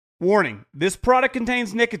Warning, this product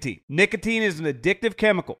contains nicotine. Nicotine is an addictive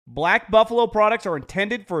chemical. Black Buffalo products are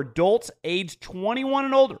intended for adults aged 21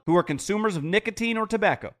 and older who are consumers of nicotine or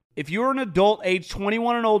tobacco. If you're an adult aged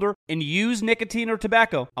 21 and older and use nicotine or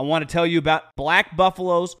tobacco, I want to tell you about Black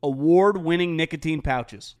Buffalo's award-winning nicotine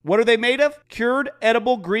pouches. What are they made of? Cured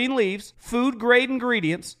edible green leaves, food-grade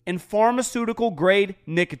ingredients, and pharmaceutical-grade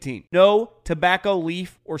nicotine. No tobacco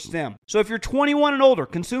leaf or stem. So if you're 21 and older,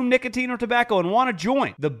 consume nicotine or tobacco, and want to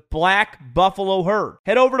join the Black Buffalo herd,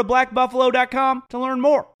 head over to blackbuffalo.com to learn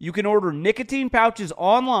more. You can order nicotine pouches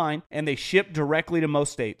online, and they ship directly to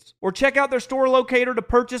most states. Or check out their store locator to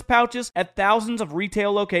purchase pouches at thousands of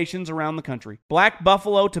retail locations around the country. Black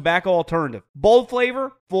Buffalo Tobacco Alternative. Bold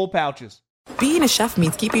flavor, full pouches. Being a chef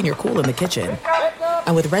means keeping your cool in the kitchen.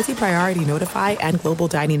 And with Resi Priority Notify and Global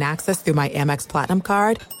Dining Access through my Amex Platinum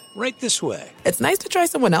card, right this way. It's nice to try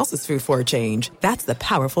someone else's food for a change. That's the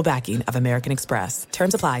powerful backing of American Express.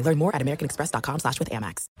 Terms apply. Learn more at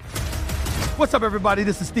americanexpress.com/withAmex. What's up, everybody?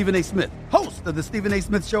 This is Stephen A. Smith, host of the Stephen A.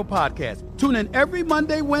 Smith Show podcast. Tune in every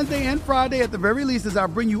Monday, Wednesday, and Friday at the very least as I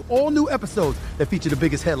bring you all new episodes that feature the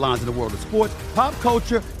biggest headlines in the world of sports, pop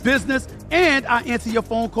culture, business, and I answer your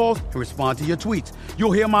phone calls and respond to your tweets.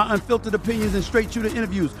 You'll hear my unfiltered opinions and straight-shooter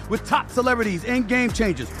interviews with top celebrities and game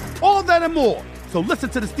changers. All that and more. So listen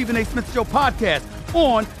to the Stephen A. Smith Show podcast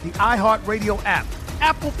on the iHeartRadio app,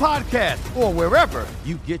 Apple Podcasts, or wherever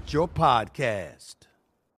you get your podcast.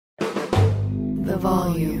 The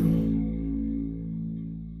volume.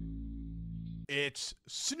 It's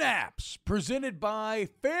Snaps, presented by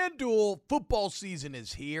FanDuel. Football season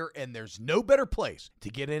is here, and there's no better place to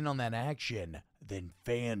get in on that action than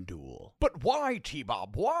FanDuel. But why,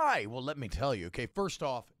 T-Bob? Why? Well, let me tell you, okay? First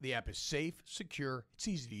off, the app is safe, secure, it's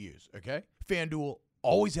easy to use, okay? FanDuel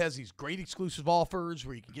always has these great exclusive offers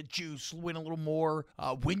where you can get juice, win a little more.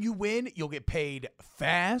 When you win, you'll get paid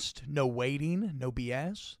fast, no waiting, no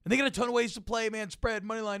BS. And they got a ton of ways to play, man. Spread,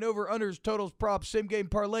 moneyline, over, unders, totals, props, same game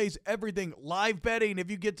parlays, everything. Live betting. If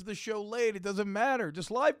you get to the show late, it doesn't matter. Just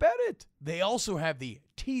live bet it. They also have the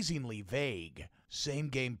teasingly vague same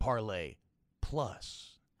game parlay plus.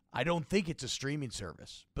 I don't think it's a streaming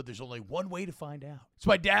service, but there's only one way to find out. It's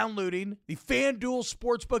by downloading the FanDuel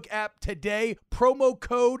Sportsbook app today, promo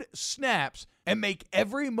code SNAPS, and make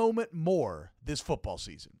every moment more this football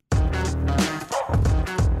season.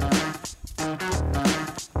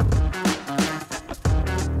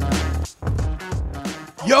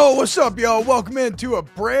 Yo, what's up, y'all? Welcome into a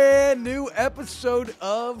brand new episode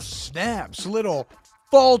of Snaps. Little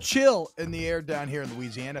fall chill in the air down here in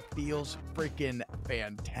Louisiana. Feels freaking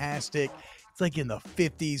fantastic. It's like in the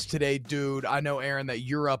 50s today, dude. I know, Aaron, that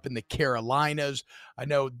you're up in the Carolinas. I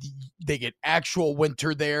know they get actual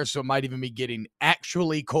winter there, so it might even be getting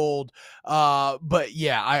actually cold. But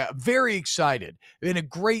yeah, I'm very excited. In a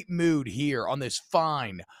great mood here on this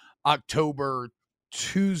fine October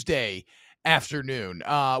Tuesday afternoon.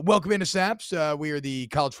 Welcome into Snaps. We are the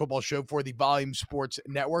college football show for the Volume Sports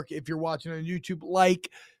Network. If you're watching on YouTube, like,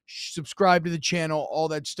 subscribe to the channel. All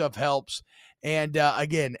that stuff helps. And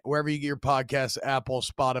again, wherever you get your podcasts, Apple,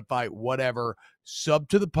 Spotify, whatever, sub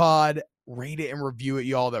to the pod, rate it and review it,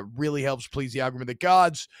 y'all. That really helps please the algorithm of the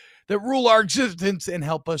gods that rule our existence and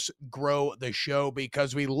help us grow the show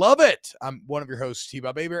because we love it. I'm one of your hosts,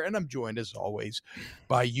 T-Bob Aber, and I'm joined as always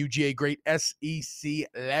by UGA great SEC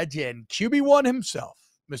legend, QB1 himself,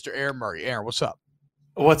 Mr. Aaron Murray. Aaron, what's up?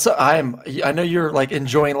 What's up? I know you're like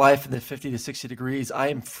enjoying life in the 50 to 60 degrees. I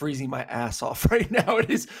am freezing my ass off right now. It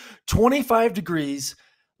is 25 degrees,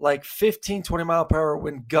 like 15, 20 mile per hour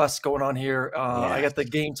wind gusts going on here. I got the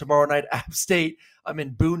game tomorrow night, App State. I'm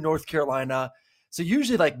in Boone, North Carolina. So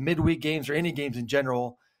usually like midweek games or any games in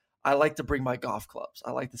general, I like to bring my golf clubs.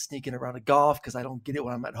 I like to sneak in around a golf because I don't get it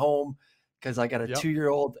when I'm at home because I got a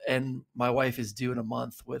 2-year-old and my wife is due in a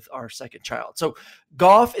month with our second child. So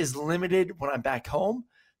golf is limited when I'm back home.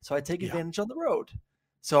 So I take advantage on the road.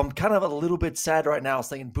 So I'm kind of a little bit sad right now. I was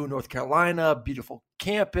thinking Boone, North Carolina, beautiful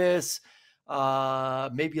campus,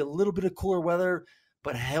 maybe a little bit of cooler weather,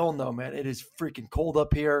 but hell no, man. It is freaking cold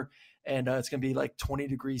up here. And it's going to be like 20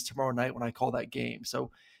 degrees tomorrow night when I call that game. So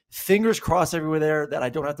fingers crossed everywhere there that I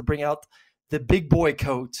don't have to bring out the big boy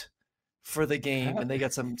coat for the game. And they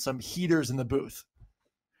got some heaters in the booth.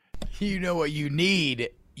 You know what you need?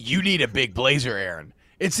 You need a big blazer, Aaron.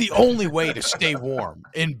 It's the only way to stay warm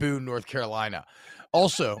in Boone, North Carolina.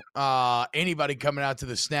 Also, anybody coming out to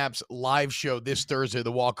the Snaps live show this Thursday,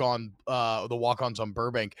 the walk-ons on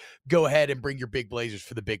Burbank, go ahead and bring your big blazers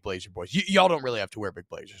for the Big Blazer boys. Y'all don't really have to wear big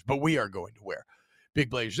blazers, but we are going to wear big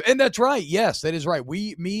blazers. And that's right. Yes, that is right.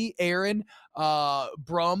 Me, Aaron,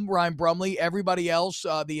 Ryan Brumley, everybody else,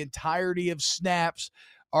 the entirety of Snaps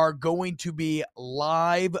are going to be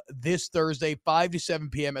live this Thursday, 5 to 7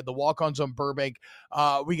 p.m. at the Walk-Ons on Burbank.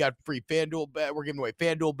 We got free FanDuel bet. We're giving away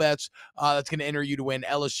FanDuel bets. That's going to enter you to win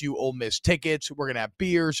LSU Ole Miss tickets. We're going to have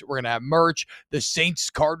beers. We're going to have merch. The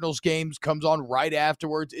Saints-Cardinals games comes on right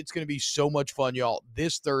afterwards. It's going to be so much fun, y'all,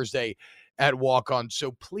 this Thursday at Walk-On.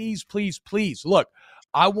 So please, please, please, look,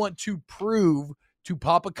 I want to prove to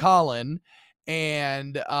Papa Colin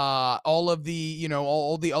and all of the,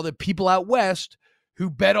 all the other people out west who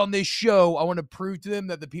bet on this show, I want to prove to them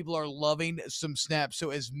that the people are loving some snaps. So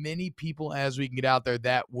as many people as we can get out there,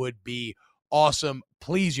 that would be awesome.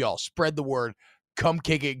 Please, y'all, spread the word. Come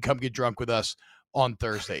kick it and come get drunk with us on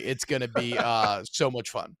Thursday. It's going to be so much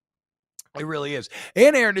fun. It really is.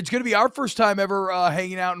 And Aaron, it's going to be our first time ever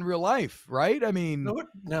hanging out in real life, right? I mean,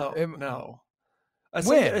 no. I when?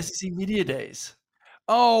 said SEC Media Days.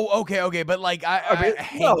 Oh, okay. But like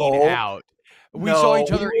hanging out. We saw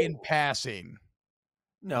each other in passing.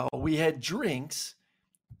 No, we had drinks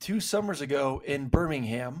 2 summers ago in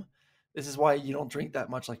Birmingham. This is why you don't drink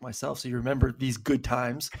that much like myself, so you remember these good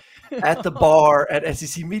times at the bar at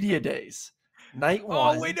SEC Media Days. Night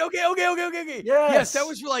 1. Oh, wait, okay. Yes, that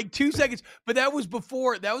was for like 2 seconds, but that was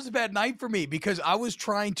before. That was a bad night for me because I was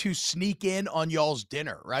trying to sneak in on y'all's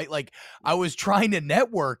dinner, right? Like I was trying to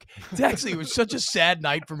network. It was such a sad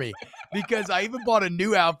night for me because I even bought a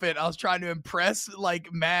new outfit. I was trying to impress like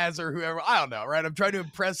Maz or whoever. I don't know, right? I'm trying to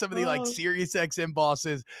impress some of the like Sirius XM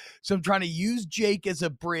bosses. So I'm trying to use Jake as a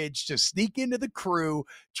bridge to sneak into the crew,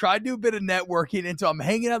 try to do a bit of networking. And so I'm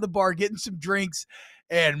hanging out at the bar, getting some drinks.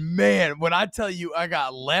 And man, when I tell you I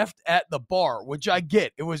got left at the bar, which I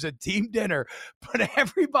get, it was a team dinner, but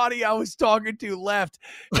everybody I was talking to left.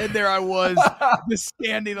 And there I was just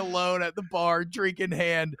standing alone at the bar, drink in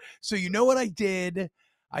hand. So you know what I did?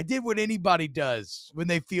 I did what anybody does when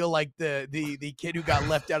they feel like the kid who got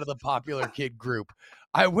left out of the popular kid group.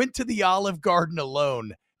 I went to the Olive Garden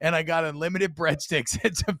alone and I got unlimited breadsticks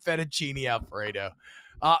and some fettuccine Alfredo.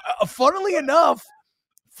 Funnily enough,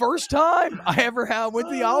 first time I ever went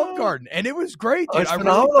to the Olive Garden, and it was great, dude. I really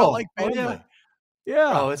felt like family.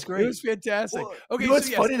 Yeah. Oh, it's great. It was fantastic. Okay, it's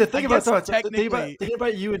funny to think about. Thinking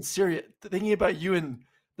about you and Sirius, thinking about you in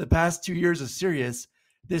the past 2 years of Sirius.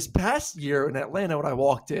 This past year in Atlanta, when I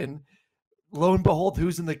walked in, lo and behold,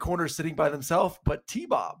 who's in the corner sitting by themselves? But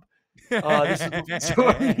T-Bob. So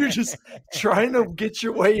I mean, you're just trying to get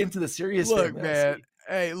your way into the Sirius. Look, man.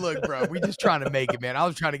 Hey, look, bro, we just trying to make it, man. I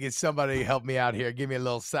was trying to get somebody to help me out here, give me a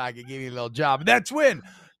little socket, give me a little job. And that's when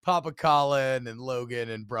Papa Colin and Logan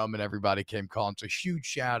and Brum and everybody came calling. So huge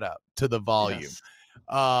shout out to the volume. Yes.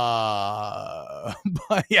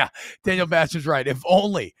 But yeah, Daniel Bastion's right. If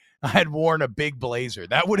only I had worn a big blazer,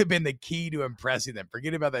 that would have been the key to impressing them.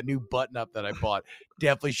 Forget about that new button up that I bought.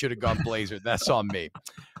 Definitely should have gone blazer. That's on me.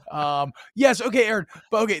 Yes. Okay, Aaron,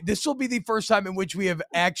 but okay, this will be the first time in which we have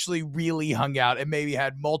actually really hung out and maybe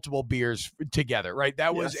had multiple beers together, right?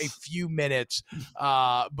 That was a few minutes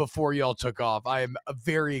before y'all took off. I am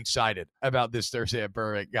very excited about this Thursday at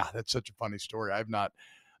Burbank. God, that's such a funny story. I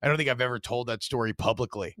don't think I've ever told that story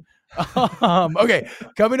publicly. Okay,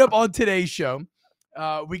 coming up on today's show,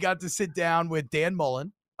 we got to sit down with Dan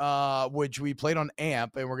Mullen, which we played on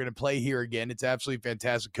AMP, and we're going to play here again. It's absolutely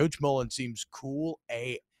fantastic. Coach Mullen seems cool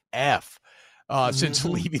AF since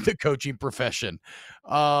leaving the coaching profession.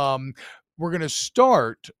 We're going to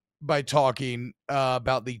start by talking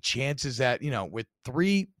about the chances that, with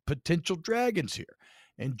 3 potential dragons here,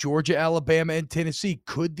 and Georgia, Alabama, and Tennessee,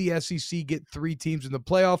 could the SEC get 3 teams in the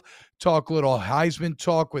playoff? Talk a little Heisman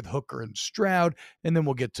talk with Hooker and Stroud, and then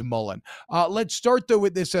we'll get to Mullen. Let's start, though,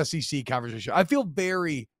 with this SEC conversation. I feel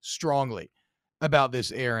very strongly about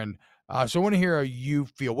this, Aaron. So I want to hear how you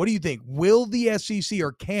feel. What do you think? Will the SEC,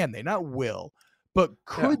 or can they? Not will, but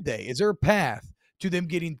could they? Is there a path to them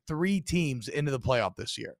getting 3 teams into the playoff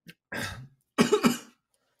this year?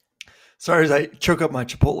 Sorry as I choke up my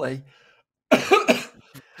Chipotle.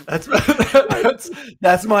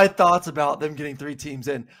 That's my thoughts about them getting 3 teams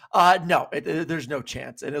in. No, there's no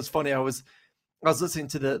chance. And it was funny. I was listening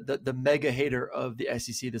to the mega hater of the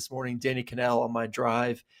SEC this morning, Danny Cannell, on my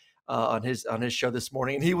drive on his show this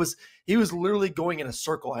morning, and he was literally going in a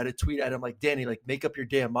circle. I had a tweet at him like, Danny, like, make up your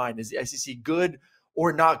damn mind. Is the SEC good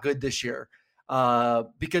or not good this year?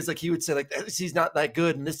 Because like he would say like the SEC's not that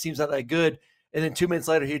good and this team's not that good, and then 2 minutes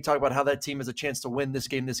later he'd talk about how that team has a chance to win this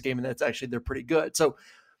game, and that's actually they're pretty good. So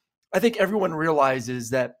I think everyone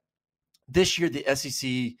realizes that this year the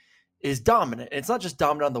SEC is dominant. It's not just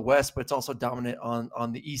dominant on the West, but it's also dominant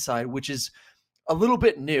on the East side, which is a little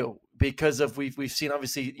bit new because of we've seen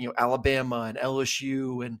obviously Alabama and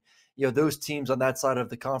LSU those teams on that side of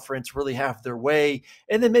the conference really have their way.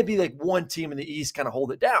 And then maybe like one team in the East kind of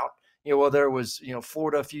hold it down. Whether it was,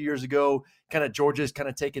 Florida a few years ago, kind of Georgia's kind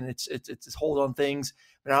of taking its hold on things.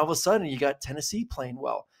 And all of a sudden you got Tennessee playing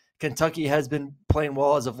well. Kentucky has been playing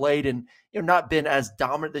well as of late and, not been as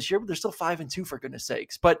dominant this year, but they're still 5-2 for goodness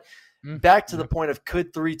sakes. But back to the point of,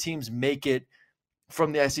 could 3 teams make it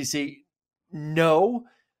from the SEC? No.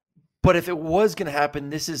 But if it was going to happen,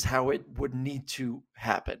 this is how it would need to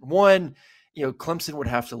happen. 1, Clemson would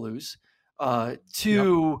have to lose.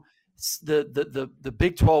 2, the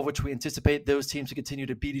Big 12, which we anticipate those teams to continue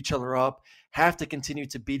to beat each other up, have to continue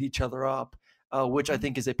to beat each other up, which I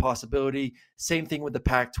think is a possibility. Same thing with the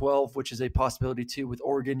Pac-12, which is a possibility too, with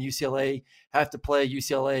Oregon. UCLA have to play.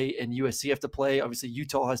 UCLA and USC have to play. Obviously,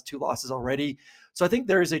 Utah has 2 losses already. So I think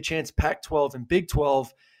there is a chance Pac-12 and Big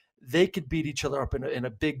 12, they could beat each other up in a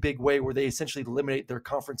big, big way where they essentially eliminate their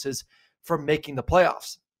conferences from making the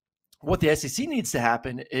playoffs. What the SEC needs to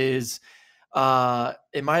happen is,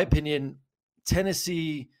 in my opinion,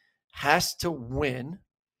 Tennessee has to win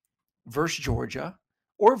versus Georgia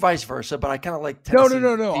or vice versa, but I kind of like Tennessee.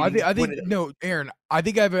 No. I think no, Aaron, I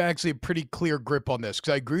think I have actually a pretty clear grip on this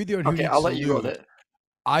because I agree with you on who needs I'll let to you go lose. with it.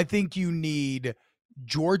 I think you need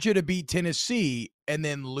Georgia to beat Tennessee and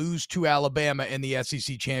then lose to Alabama in the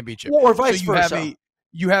SEC championship. Or vice versa.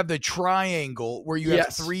 You have the triangle where you have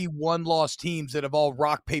Yes. 3 one-loss teams that have all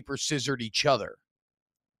rock, paper, scissored each other.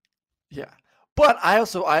 Yeah. But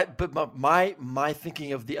my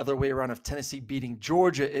thinking of the other way around of Tennessee beating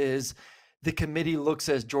Georgia is the committee looks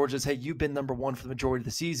at Georgia's, hey, you've been number 1 for the majority of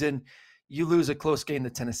the season. You lose a close game to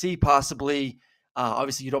Tennessee, possibly.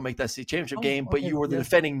 Obviously, you don't make that SEC championship game, but you were the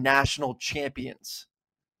defending national champions.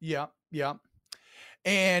 Yeah.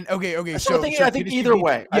 And okay. So I think either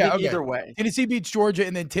way. Either way. Tennessee beats Georgia,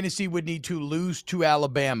 and then Tennessee would need to lose to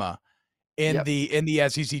Alabama in the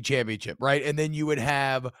SEC championship, right? And then you would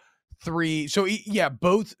have 3. So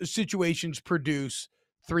both situations produce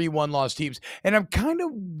 3 one-loss teams. And I'm kind of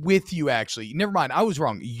with you, actually. Never mind, I was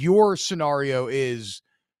wrong. Your scenario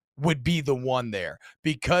would be the one there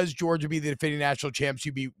because Georgia would be the defending national champs.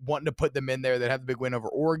 You'd be wanting to put them in there that have the big win over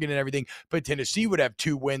Oregon and everything, but Tennessee would have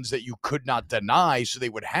 2 wins that you could not deny. So they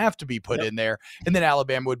would have to be put in there. And then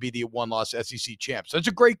Alabama would be the 1-loss SEC champs. So that's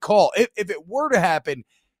a great call. If it were to happen,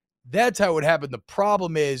 that's how it would happen. The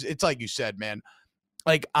problem is it's like you said, man,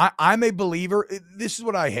 like I'm a believer. This is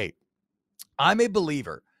what I hate. I'm a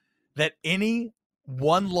believer that any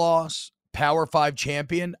 1-loss Power 5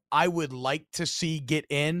 champion, I would like to see get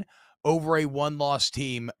in over a 1-loss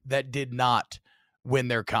team that did not win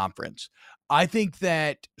their conference. I think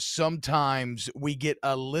that sometimes we get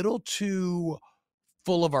a little too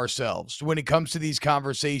full of ourselves when it comes to these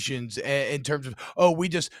conversations in terms of, we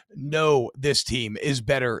just know this team is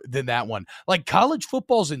better than that one. Like college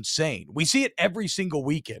football's insane. We see it every single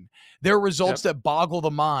weekend. There are results that boggle the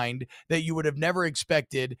mind that you would have never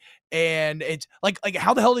expected. And it's like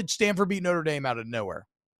how the hell did Stanford beat Notre Dame out of nowhere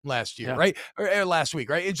last year, right? Or last week,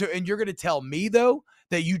 right? And you're going to tell me, though,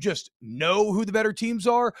 that you just know who the better teams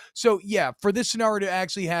are. So, for this scenario to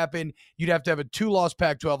actually happen, you'd have to have a 2-loss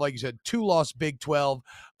Pac-12, like you said, 2-loss Big 12.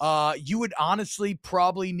 You would honestly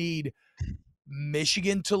probably need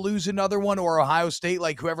Michigan to lose another one or Ohio State,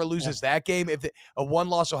 like whoever loses that game. If a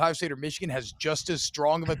 1-loss Ohio State or Michigan has just as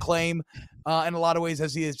strong of a claim in a lot of ways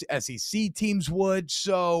as the SEC teams would.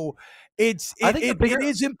 So it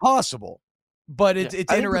is impossible, but it's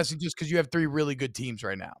interesting just because you have 3 really good teams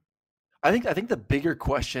right now. I think the bigger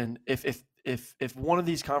question, if one of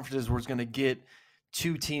these conferences was going to get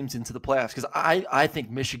 2 teams into the playoffs, because I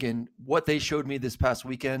think Michigan, what they showed me this past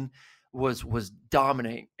weekend was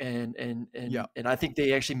dominating, and I think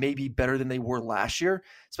they actually may be better than they were last year,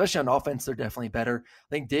 especially on offense. They're definitely better. I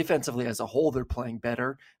think defensively as a whole, they're playing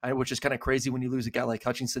better, which is kind of crazy when you lose a guy like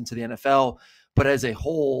Hutchinson to the NFL. But as a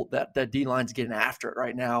whole, that D line's getting after it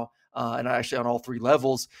right now, and actually on all 3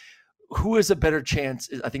 levels. Who is a better chance?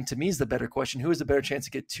 I think to me is the better question. Who is a better chance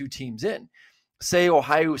to get 2 teams in? Say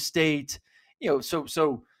Ohio State,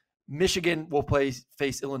 so Michigan will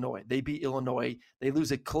face Illinois. They beat Illinois. They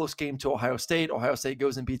lose a close game to Ohio State. Ohio State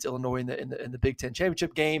goes and beats Illinois in the Big Ten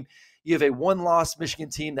championship game. You have a 1-loss Michigan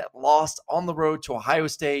team that lost on the road to Ohio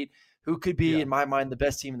State, who could be, in my mind, the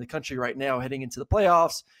best team in the country right now heading into the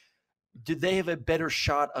playoffs. Do they have a better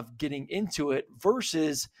shot of getting into it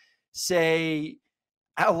versus, say,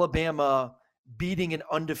 Alabama beating an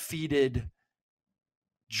undefeated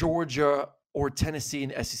Georgia or Tennessee in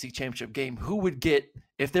the SEC championship game? Who would get,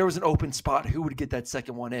 if there was an open spot, who would get that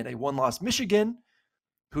second one in? A 1-loss Michigan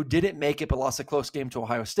who didn't make it but lost a close game to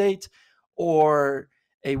Ohio State, or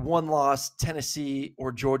a one-loss Tennessee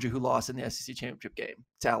or Georgia who lost in the SEC championship game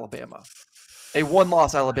to Alabama. A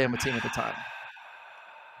one-loss Alabama team at the time.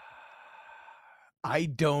 I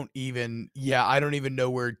don't even know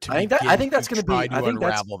where to I think that's going to be.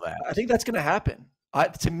 unravel that. I think that's going to happen.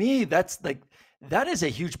 To me, that is a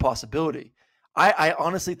huge possibility. I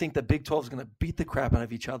honestly think the Big 12 is going to beat the crap out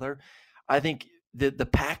of each other. I think the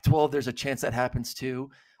Pac-12, there's a chance that happens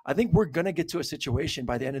too. I think we're going to get to a situation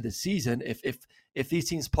by the end of the season if these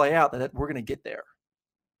teams play out that we're going to get there.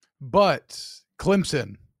 But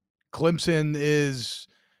Clemson is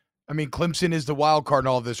the wild card in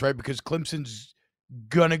all of this, right? Because Clemson's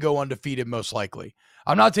gonna go undefeated most likely.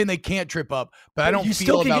 I'm not saying they can't trip up, but I don't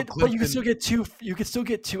feel about Clemson. But you can still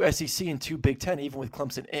get two SEC and two Big Ten even with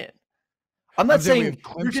Clemson in. I'm not saying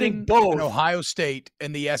you're getting both. And Ohio State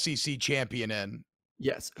and the SEC champion in.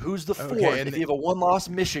 Yes. Who's the fourth? Okay, if you have a one-loss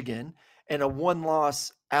Michigan and a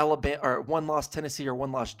one-loss Alabama or one-loss Tennessee or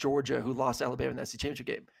one-loss Georgia who lost Alabama in the SEC championship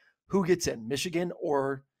game, who gets in? Michigan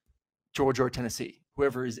or Georgia or Tennessee?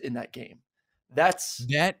 Whoever is in that game. That's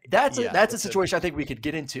a situation I think we could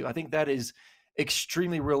get into. I think that is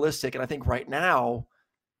extremely realistic. And I think right now,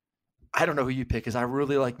 I don't know who you pick because I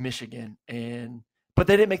really like Michigan, but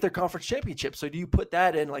they didn't make their conference championship. So do you put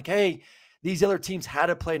that in like, hey, these other teams had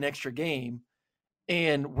to play an extra game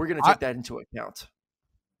and we're going to take that into account?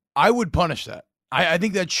 I would punish that. I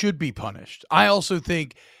think that should be punished. I also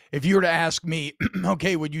think if you were to ask me,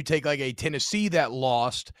 okay, would you take like a Tennessee that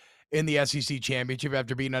lost in the SEC championship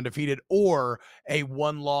after being undefeated, or a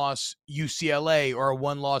one-loss UCLA or a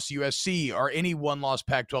one-loss USC or any one-loss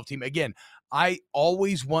Pac-12 team? Again, I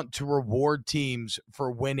always want to reward teams for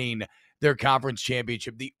winning their conference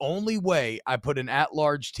championship. The only way I put an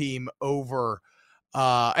at-large team over,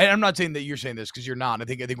 and I'm not saying that you're saying this because you're not. I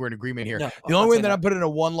think we're in agreement here. No, the only way that I'm putting a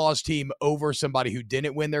one-loss team over somebody who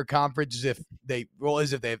didn't win their conference is if they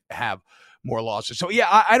have more losses. So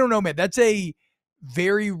yeah, I don't know, man. That's a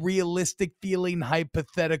very realistic feeling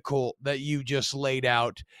hypothetical that you just laid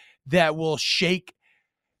out that will shake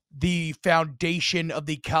the foundation of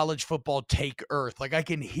the college football take earth. Like I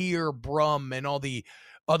can hear Brum and all the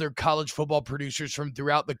other college football producers from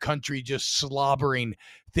throughout the country just slobbering,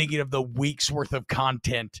 thinking of the week's worth of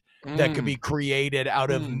content that could be created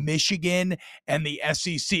out of Michigan and the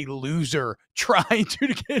SEC loser trying to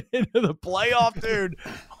get into the playoff, dude.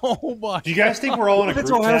 Oh my! Do you guys think we're all in a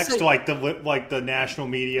group text, like the national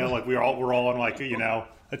media, like we're all on like a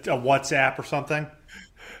WhatsApp or something?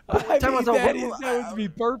 That would be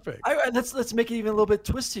perfect. Let's make it even a little bit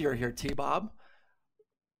twistier here, T-Bob.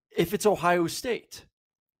 If it's Ohio State,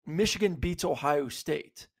 Michigan beats Ohio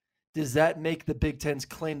State, does that make the Big Ten's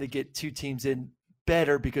claim to get two teams in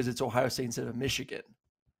better because it's Ohio State instead of Michigan?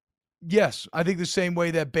 Yes, I think the same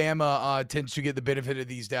way that Bama tends to get the benefit of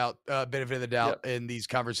the doubt in these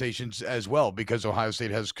conversations as well, because Ohio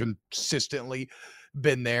State has consistently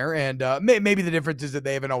been there, and maybe the difference is that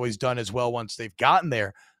they haven't always done as well once they've gotten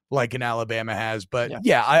there, like in Alabama has. But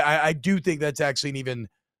I do think that's actually an even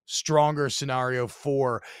stronger scenario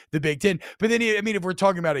for the Big Ten. But then, I mean, if we're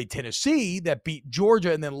talking about a Tennessee that beat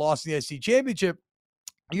Georgia and then lost the SEC championship,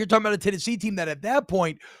 you're talking about a Tennessee team that at that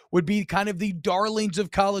point would be kind of the darlings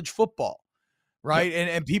of college football, right? Yep.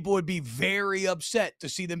 And people would be very upset to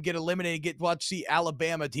see them get eliminated, get to watch see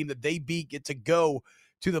Alabama, a team that they beat, get to go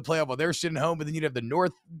to the playoff while they're sitting home. But then you'd have the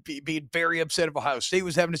North being very upset if Ohio State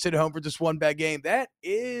was having to sit at home for just one bad game. That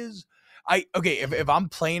is, if I'm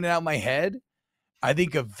playing it out in my head, I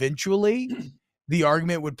think eventually the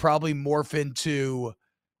argument would probably morph into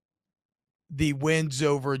the wins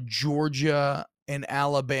over Georgia and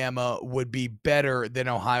Alabama would be better than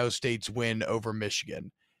Ohio State's win over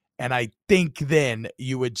Michigan. And I think then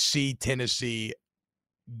you would see Tennessee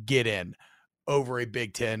get in over a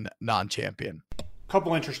Big Ten non-champion.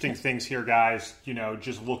 Couple interesting things here, guys.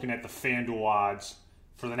 Just looking at the FanDuel odds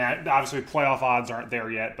for obviously playoff odds aren't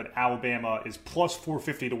there yet, but Alabama is plus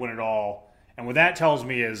 450 to win it all. And what that tells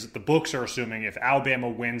me is the books are assuming if Alabama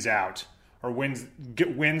wins out or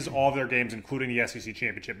wins all of their games, including the SEC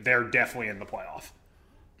championship, they're definitely in the playoff.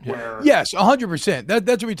 Yes, 100%. That's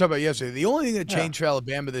what we talked about yesterday. The only thing that changed for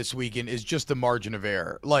Alabama this weekend is just the margin of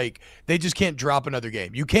error. Like, they just can't drop another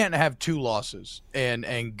game. You can't have two losses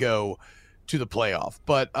and go to the playoff.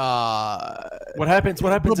 But what happens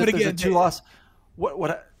if there's a two-loss?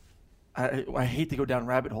 I hate to go down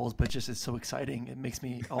rabbit holes, but just it's so exciting. It makes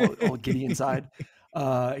me all giddy inside.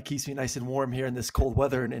 It keeps me nice and warm here in this cold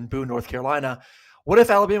weather in Boone, North Carolina. What if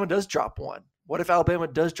Alabama does drop one? What if Alabama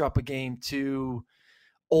does drop a game to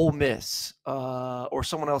Ole Miss or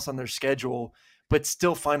someone else on their schedule, but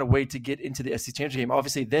still find a way to get into the SEC championship game?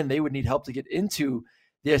 Obviously, then they would need help to get into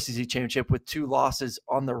the SEC championship with 2 losses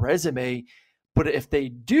on their resume. But if they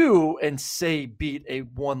do and say beat a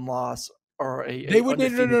 1-loss or they would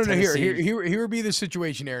no. Tennessee, Here would be the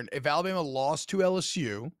situation, Aaron. If Alabama lost to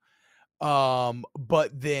LSU, but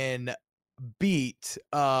then beat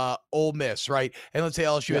Ole Miss, right? And let's say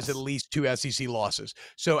LSU has at least 2 SEC losses.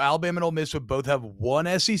 So Alabama and Ole Miss would both have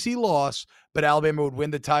 1 SEC loss, but Alabama would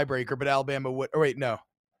win the tiebreaker. But Alabama would. Oh wait, no.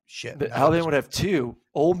 Shit. But Alabama would have 2.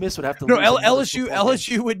 Ole Miss would have to. No,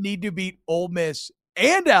 LSU would need to beat Ole Miss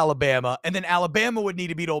and Alabama, and then Alabama would need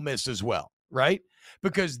to beat Ole Miss as well, right?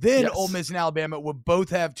 Because then Ole Miss and Alabama would both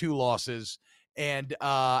have 2 losses, and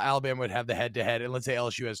Alabama would have the head-to-head. And let's say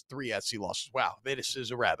LSU has 3 SEC losses. Wow, this is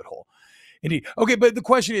a rabbit hole. Indeed. Okay, but the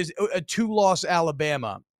question is, a 2-loss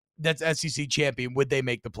Alabama that's SEC champion, would they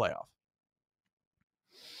make the playoff?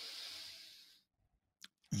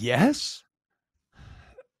 Yes.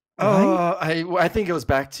 I think it goes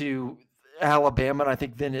back to Alabama, and I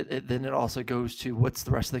think then it also goes to what's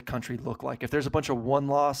the rest of the country look like. If there's a bunch of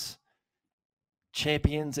 1-loss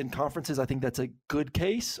champions in conferences, I think that's a good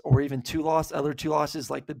case, or even 2-loss, other 2 losses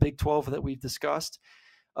like the Big 12 that we've discussed.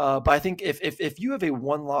 But I think if you have a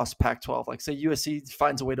 1-loss Pac-12, like say USC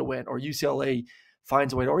finds a way to win, or UCLA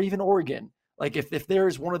finds a way to, or even Oregon, like if there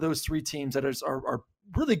is one of those 3 teams that are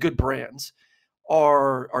really good brands,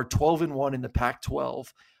 are 12-1 in the Pac-12,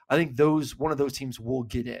 I think one of those teams will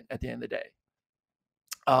get in at the end of the day.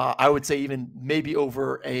 I would say even maybe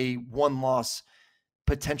over a 1-loss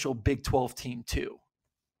potential Big 12 team too.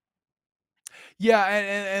 Yeah,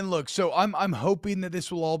 and look, so I'm hoping that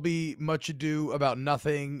this will all be much ado about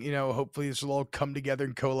nothing. Hopefully this will all come together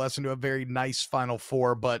and coalesce into a very nice Final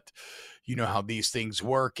Four. But you know how these things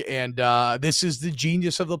work, and this is the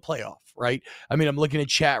genius of the playoff, right? I mean, I'm looking at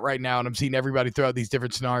chat right now, and I'm seeing everybody throw out these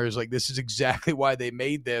different scenarios. Like, this is exactly why they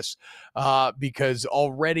made this, because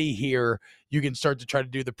already here you can start to try to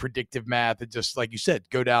do the predictive math and just, like you said,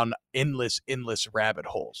 go down endless rabbit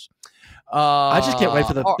holes. I just can't wait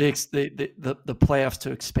for the playoffs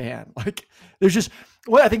to expand. Like, there's just,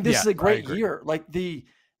 I think this is a great year. Like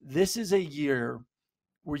this is a year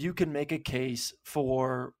where you can make a case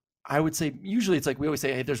for, I would say, usually it's like we always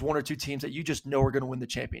say, hey, there's 1 or 2 teams that you just know are going to win the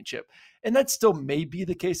championship. And that still may be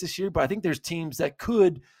the case this year, but I think there's teams that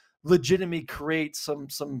could legitimately create some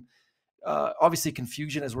obviously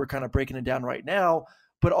confusion as we're kind of breaking it down right now,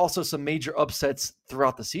 but also some major upsets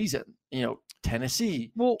throughout the season.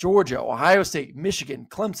 Tennessee, Georgia, Ohio State, Michigan,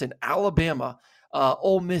 Clemson, Alabama,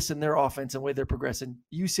 Ole Miss and their offense and the way they're progressing,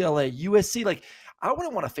 UCLA, USC. Like, I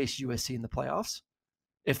wouldn't want to face USC in the playoffs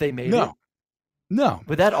if they made it. No.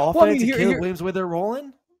 With that offense and Caleb Williams, the way they're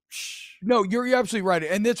rolling? No, you're absolutely right.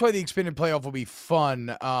 And that's why the expanded playoff will be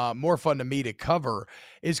fun, more fun to me to cover,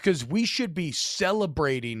 is because we should be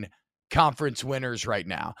celebrating conference winners right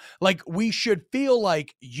now. Like, we should feel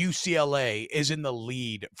like UCLA is in the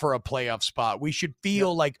lead for a playoff spot. We should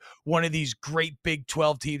feel like one of these great Big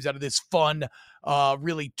 12 teams out of this fun,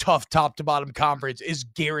 really tough top to bottom conference is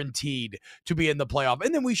guaranteed to be in the playoff.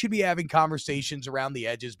 And then we should be having conversations around the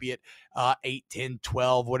edges, be it 8, 10,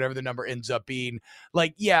 12, whatever the number ends up being.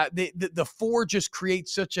 Like, the 4 just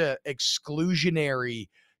creates such a exclusionary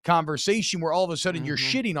conversation where all of a sudden you're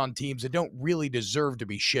shitting on teams that don't really deserve to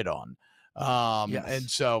be shit on. And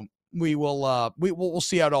so we'll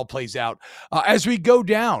see how it all plays out as we go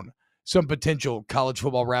down some potential college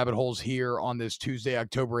football rabbit holes here on this Tuesday,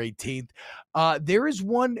 October 18th. There is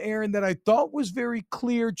one, Aaron, that I thought was very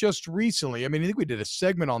clear just recently. I mean, I think we did a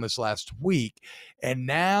segment on this last week, and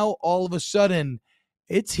now all of a sudden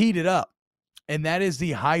it's heated up. And that is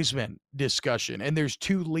the Heisman discussion. And there's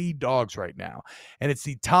 2 lead dogs right now. And it's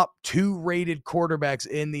the top 2 rated quarterbacks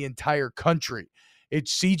in the entire country.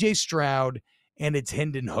 It's CJ Stroud and it's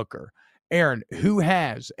Hendon Hooker. Aaron, who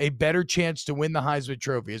has a better chance to win the Heisman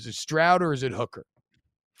Trophy? Is it Stroud or is it Hooker?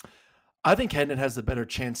 I think Hendon has the better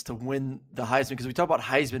chance to win the Heisman because we talk about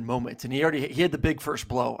Heisman moments. And he had the big first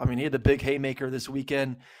blow. I mean, he had the big haymaker this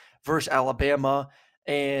weekend versus Alabama.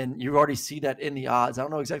 And you already see that in the odds. I don't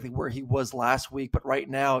know exactly where he was last week, but right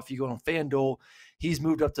now, if you go on FanDuel, he's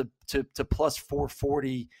moved up to plus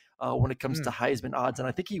 440 when it comes to Heisman odds. And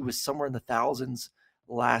I think he was somewhere in the thousands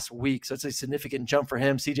last week. So it's a significant jump for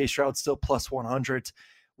him. CJ Stroud still plus 100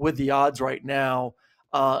 with the odds right now.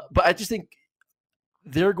 But I just think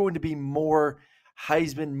there are going to be more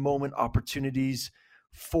Heisman moment opportunities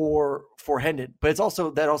for Hendon. But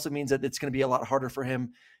that also means that it's going to be a lot harder for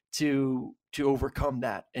him to overcome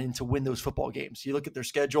that and to win those football games. You look at their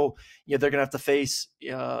schedule, they're going to have to face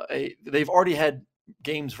they've already had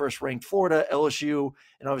games versus ranked Florida, LSU,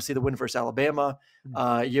 and obviously the win versus Alabama.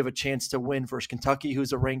 You have a chance to win versus Kentucky,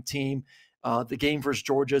 who's a ranked team. The game versus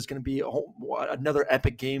Georgia is going to be another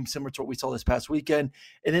epic game, similar to what we saw this past weekend,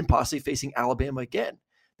 and then possibly facing Alabama again.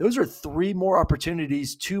 Those are 3 more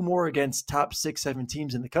opportunities, 2 more against top 6, 7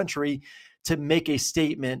 teams in the country to make a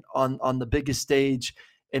statement on the biggest stage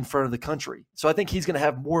in front of the country. So I think he's going to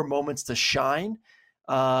have more moments to shine.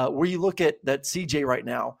 Where you look at that CJ right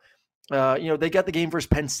now, they got the game versus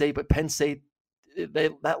Penn State, but Penn State,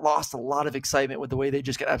 that lost a lot of excitement with the way they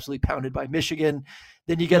just got absolutely pounded by Michigan.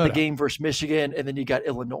 Then you got the game versus Michigan, and then you got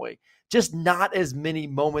Illinois. Just not as many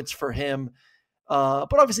moments for him.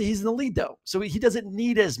 But obviously he's in the lead though, so he doesn't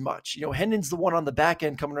need as much. Hendon's the one on the back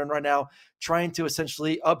end coming in right now, trying to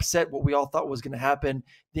essentially upset what we all thought was going to happen.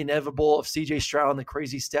 The inevitable of CJ Stroud and the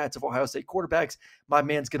crazy stats of Ohio State quarterbacks. My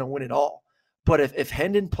man's going to win it all. But if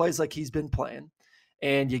Hendon plays like he's been playing,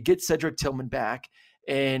 and you get Cedric Tillman back,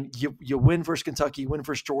 and you win versus Kentucky, win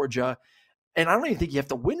versus Georgia, and I don't even think you have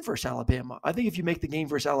to win versus Alabama. I think if you make the game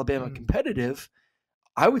versus Alabama competitive,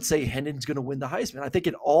 I would say Hendon's going to win the Heisman. I think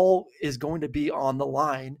it all is going to be on the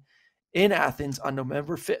line in Athens on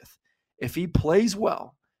November 5th. If he plays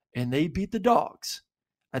well and they beat the Dogs,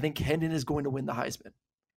 I think Hendon is going to win the Heisman.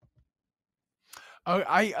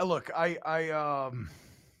 I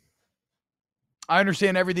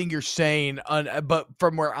understand everything you're saying, but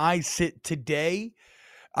from where I sit today,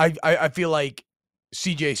 I feel like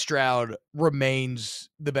CJ Stroud remains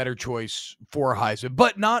the better choice for Heisman,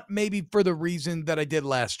 but not maybe for the reason that I did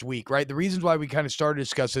last week, right? The reasons why we kind of started to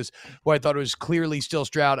discuss this, why I thought it was clearly still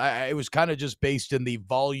Stroud, it was kind of just based in the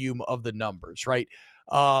volume of the numbers, right?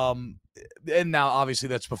 And now obviously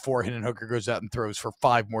that's before Hendon Hooker goes out and throws for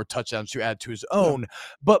 5 more touchdowns to add to his own,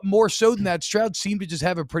 but more so than that, Stroud seemed to just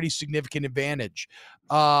have a pretty significant advantage.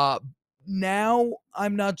 Now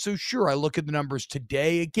I'm not so sure. I look at the numbers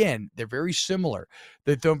today. Again, they're very similar.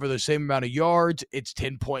 They're thrown for the same amount of yards. It's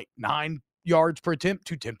 10.9 yards per attempt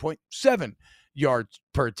to 10.7 yards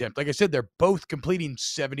per attempt. Like I said, they're both completing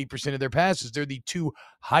 70% of their passes. They're the 2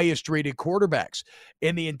 highest rated quarterbacks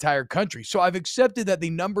in the entire country. So I've accepted that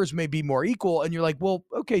the numbers may be more equal. And you're like, well,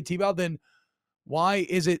 okay, T-Bow, then why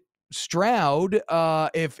is it Stroud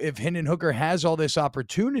if Hendon Hooker has all this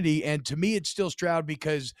opportunity? And to me, it's still Stroud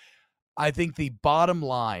because I think the bottom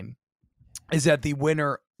line is that the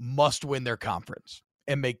winner must win their conference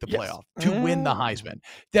and make the playoff to win the Heisman.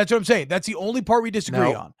 That's what I'm saying. That's the only part we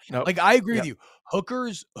disagree on. Like, I agree with you.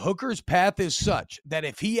 Hooker's path is such that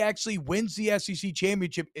if he actually wins the SEC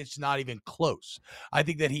championship, it's not even close. I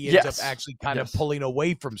think that he ends up actually kind of pulling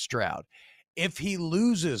away from Stroud. If he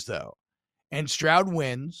loses, though, and Stroud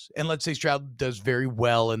wins, and let's say Stroud does very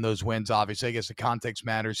well in those wins, obviously, I guess the context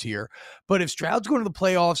matters here. But if Stroud's going to the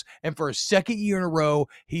playoffs and for a second year in a row,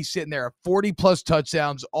 he's sitting there at 40-plus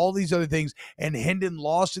touchdowns, all these other things, and Hendon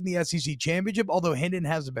lost in the SEC championship, although Hendon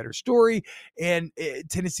has a better story, and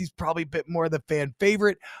Tennessee's probably a bit more the fan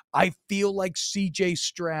favorite, I feel like C.J.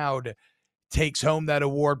 Stroud takes home that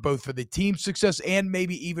award both for the team's success and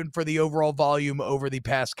maybe even for the overall volume over the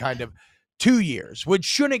past kind of 2 years, which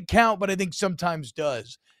shouldn't count, but I think sometimes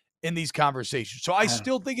does in these conversations. So I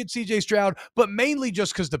still think it's CJ Stroud, but mainly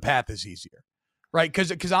just because the path is easier, right? Because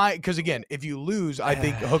again, if you lose, I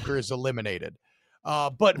think Hooker is eliminated.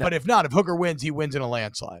 But if not, if Hooker wins, he wins in a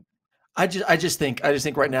landslide. I just think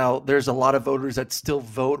right now there's a lot of voters that still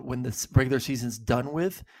vote when the regular season's done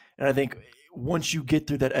with, and I think once you get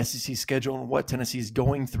through that SEC schedule and what Tennessee's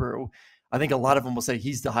going through, I think a lot of them will say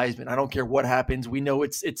he's the Heisman. I don't care what happens. We know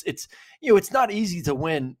it's it's not easy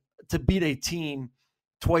to beat a team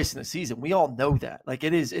twice in a season. We all know that. Like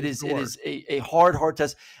it is a hard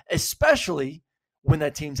test, especially when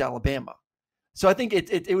that team's Alabama. So I think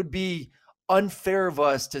it would be unfair of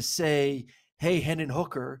us to say, hey, Hendon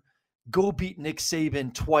Hooker, go beat Nick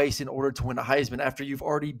Saban twice in order to win a Heisman after you've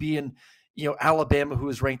already been, Alabama, who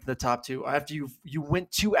is ranked in the top 2, after you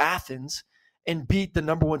went to Athens and beat the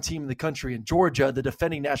number 1 team in the country in Georgia, the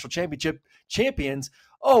defending national championship champions.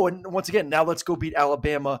 Oh, and once again, now let's go beat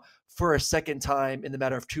Alabama for a second time in the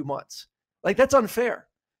matter of 2 months. Like, that's unfair.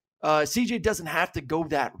 CJ doesn't have to go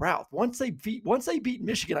that route. Once they beat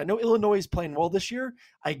Michigan, I know Illinois is playing well this year.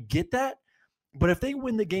 I get that. But if they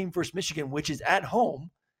win the game versus Michigan, which is at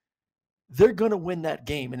home, they're going to win that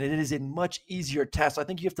game. And it is a much easier task. So I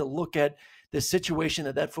think you have to look at the situation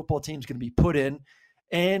that football team is going to be put in.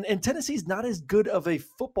 And Tennessee's not as good of a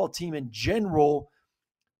football team in general,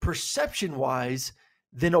 perception-wise,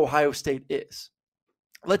 than Ohio State is.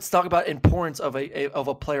 Let's talk about importance of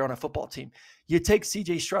a player on a football team. You take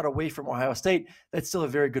C.J. Stroud away from Ohio State, that's still a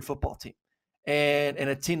very good football team, and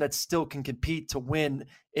a team that still can compete to win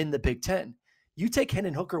in the Big Ten. You take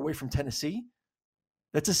Hendon Hooker away from Tennessee,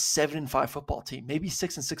 that's a 7-5 football team, maybe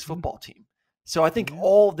 6-6 football team. So I think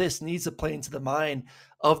all this needs to play into the mind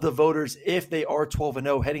of the voters if they are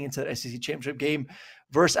 12-0 heading into the SEC championship game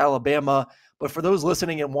versus Alabama. But for those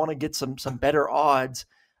listening and want to get some better odds,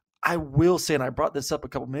 I will say, and I brought this up a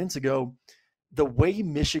couple minutes ago, the way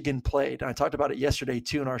Michigan played, and I talked about it yesterday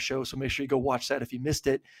too in our show, so make sure you go watch that if you missed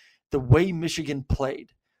it. The way Michigan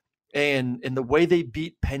played and the way they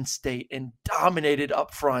beat Penn State and dominated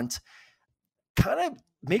up front kind of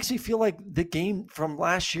makes me feel like the game from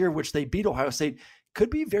last year, which they beat Ohio State,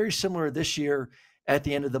 could be very similar this year at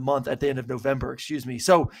the end of the month, at the end of November, excuse me.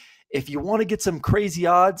 So if you want to get some crazy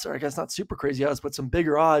odds, or I guess not super crazy odds, but some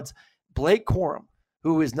bigger odds, Blake Corum,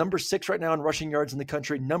 who is number 6 right now in rushing yards in the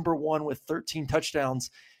country, number 1 with 13 touchdowns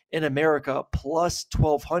in America, plus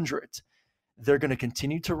 1,200. They're going to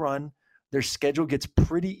continue to run. Their schedule gets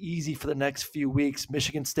pretty easy for the next few weeks.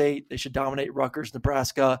 Michigan State, they should dominate Rutgers,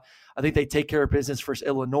 Nebraska. I think they take care of business versus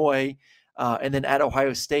Illinois, and then at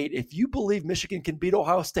Ohio State. If you believe Michigan can beat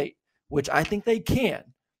Ohio State, which I think they can,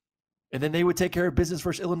 and then they would take care of business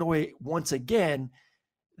versus Illinois once again,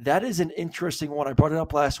 that is an interesting one. I brought it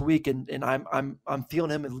up last week, and I'm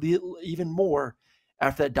feeling him even more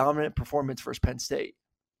after that dominant performance versus Penn State.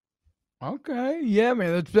 Okay, yeah,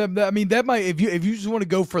 man. That might, if you just want to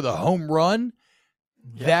go for the home run,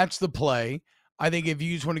 that's the play. I think if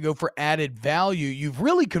you just want to go for added value, you've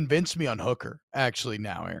really convinced me on Hooker. Actually,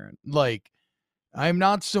 now, Aaron, like I'm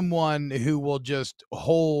not someone who will just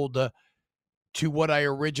hold to what I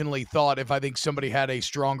originally thought if I think somebody had a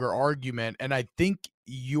stronger argument, and I think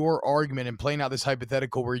your argument in playing out this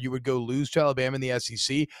hypothetical where you would go lose to Alabama in the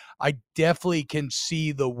SEC, I definitely can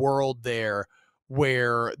see the world there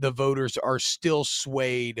where the voters are still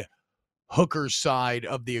swayed Hooker's side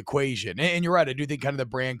of the equation. And you're right. I do think kind of the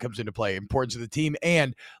brand comes into play, importance of the team.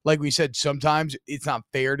 And like we said, sometimes it's not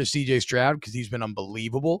fair to CJ Stroud because he's been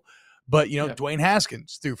unbelievable. But, Dwayne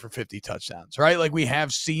Haskins threw for 50 touchdowns, right? Like we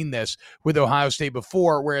have seen this with Ohio State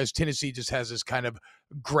before, whereas Tennessee just has this kind of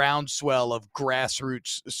groundswell of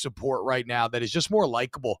grassroots support right now that is just more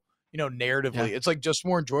likable. Narratively, it's like just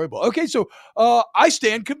more enjoyable. Okay, so I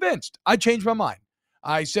stand convinced. I changed my mind.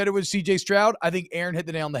 I said it was CJ Stroud. I think Aaron hit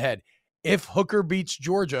the nail on the head. If Hooker beats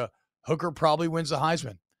Georgia, Hooker probably wins the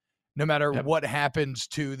Heisman, no matter what happens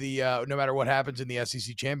to the no matter what happens in the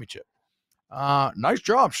SEC championship. Nice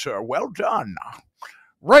job, sir. Well done.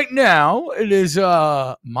 Right now, it is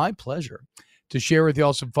my pleasure to share with you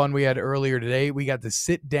all some fun we had earlier today. We got to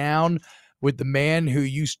sit down with the man who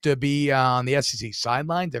used to be on the SEC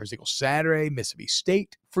sidelines every single Saturday, Mississippi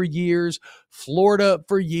State for years, Florida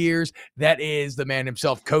for years. That is the man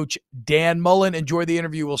himself, Coach Dan Mullen. Enjoy the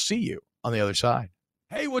interview. We'll see you on the other side.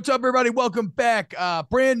 Hey, what's up, everybody? Welcome back.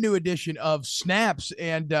 Brand new edition of Snaps.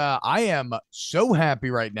 And I am so happy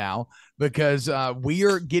right now because we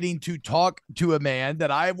are getting to talk to a man that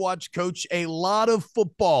I've watched coach a lot of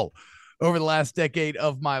football over the last decade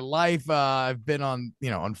of my life. I've been on,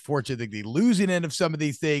 unfortunately, the losing end of some of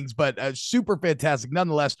these things, but super fantastic.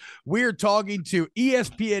 Nonetheless, we're talking to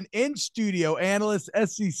ESPN in-studio analyst,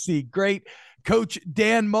 SEC great, Coach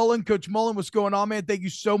Dan Mullen. Coach Mullen, what's going on, man? Thank you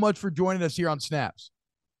so much for joining us here on Snaps.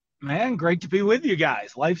 Man, great to be with you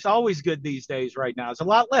guys. Life's always good these days right now. It's a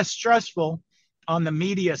lot less stressful on the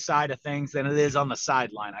media side of things than it is on the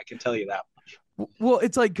sideline, I can tell you that. Well,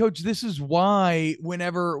 it's like, Coach, this is why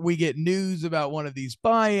whenever we get news about one of these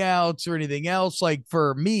buyouts or anything else, like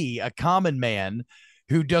for me, a common man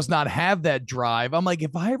who does not have that drive, I'm like,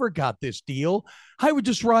 if I ever got this deal, I would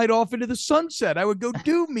just ride off into the sunset. I would go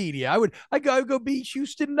do media. I would go be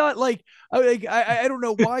Houston nut. Like, I don't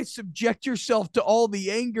know why subject yourself to all the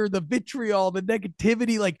anger, the vitriol, the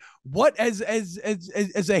negativity. Like, what as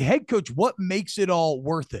a head coach, what makes it all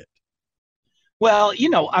worth it? Well,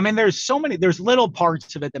 there's little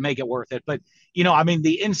parts of it that make it worth it. But,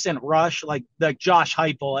 the instant rush, like Josh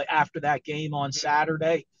Heupel after that game on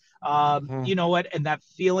Saturday, you know what? And that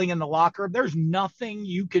feeling in the locker room, there's nothing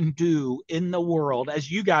you can do in the world, as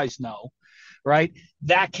you guys know, right,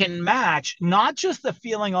 that can match not just the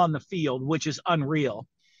feeling on the field, which is unreal,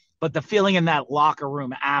 but the feeling in that locker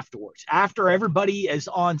room afterwards. After everybody is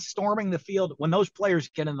on storming the field, when those players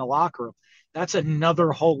get in the locker room, that's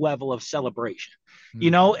another whole level of celebration,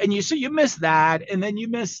 and you miss that. And then you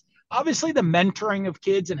miss obviously the mentoring of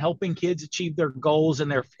kids and helping kids achieve their goals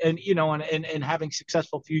and and having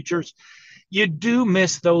successful futures. You do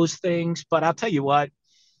miss those things, but I'll tell you what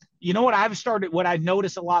I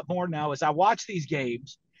notice a lot more now is I watch these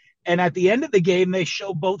games, and at the end of the game, they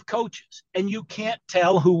show both coaches and you can't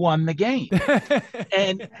tell who won the game.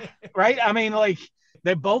 And right.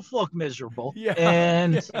 They both look miserable. Yeah.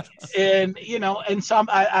 And, Yes. and, and some,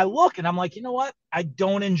 I look and I'm like, you know what? I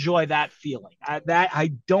don't enjoy that feeling.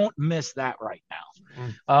 I don't miss that right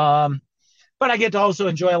now. But I get to also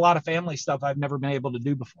enjoy a lot of family stuff I've never been able to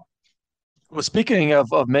do before. Well, speaking of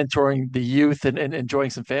mentoring the youth and enjoying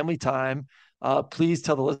some family time, please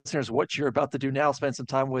tell the listeners what you're about to do now. Spend some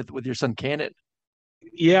time with your son, Cannon.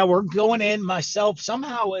 Yeah, we're going in. Myself,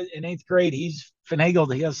 somehow in 8th grade, he's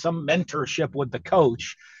finagled. He has some mentorship with the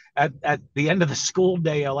coach at the end of the school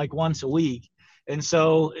day, like once a week. And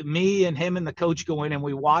so me and him and the coach go in and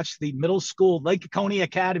we watch the middle school Lake Oconee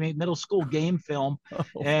Academy middle school game film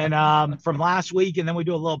from last week. And then we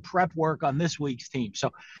do a little prep work on this week's team. So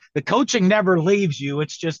the coaching never leaves you.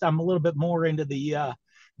 It's just I'm a little bit more into the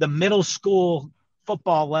middle school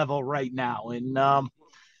football level right now. And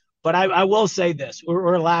but I will say this: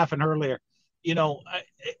 we're laughing earlier.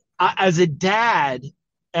 I, as a dad,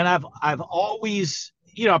 and I've always,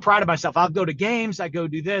 I prided myself. I'll go to games. I go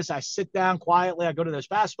do this. I sit down quietly. I go to those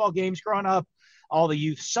basketball games growing up, all the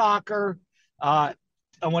youth soccer. And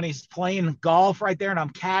when he's playing golf right there and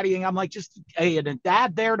I'm caddying, I'm like, just, hey, and a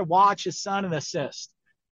dad there to watch his son and assist.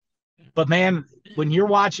 But man, when you're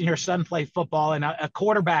watching your son play football and a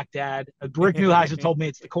quarterback dad, Rick Neuheisel told me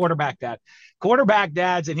it's the quarterback dad. Quarterback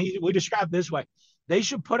dads, and we describe it this way: they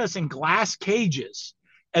should put us in glass cages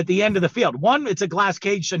at the end of the field. One, it's a glass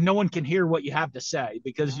cage so no one can hear what you have to say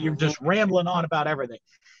because you're just rambling on about everything.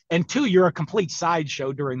 And two, you're a complete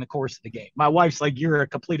sideshow during the course of the game. My wife's like, you're a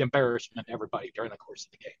complete embarrassment to everybody during the course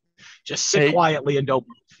of the game. Just sit quietly and don't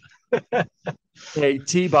move. Hey,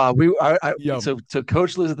 T-Bob, so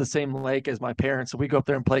Coach lives at the same lake as my parents, so we go up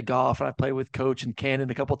there and play golf, and I play with Coach and Cannon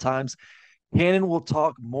a couple times. Cannon will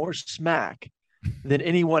talk more smack than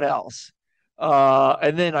anyone else.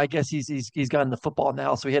 And then I guess he's gotten to football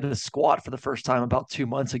now, so he had to squat for the first time about 2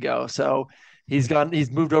 months ago. So he's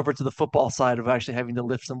moved over to the football side of actually having to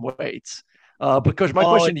lift some weights. But Coach, my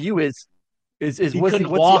question to you is what's the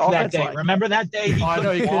offense day. like? Remember that day? I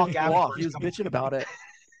know he couldn't walk. He was bitching about it.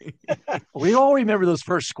 We all remember those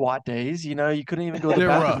first squat days. You couldn't even go to the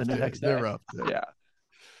bathroom the next day. They're rough. Yeah.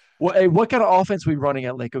 Well, hey, what kind of offense were we running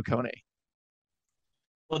at Lake Oconee?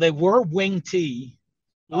 Well, they were wing T.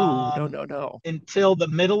 No. Until the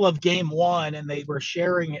middle of game one, and they were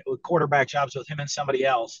sharing it with quarterback jobs with him and somebody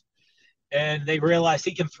else. And they realized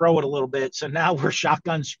he can throw it a little bit. So now we're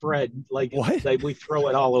shotgun spread. Like we throw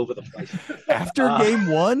it all over the place. After game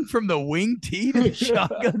one, from the wing T to the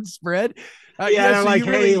shotgun spread. They're like,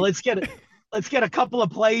 hey, let's get a couple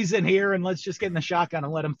of plays in here and let's just get in the shotgun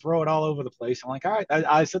and let him throw it all over the place. I'm like, all right.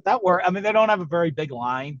 I said that worked. I mean, they don't have a very big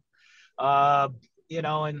line,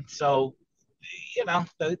 and so,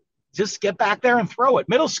 just get back there and throw it.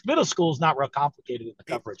 Middle school is not real complicated in the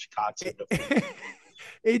coverage concept.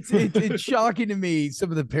 It's shocking to me,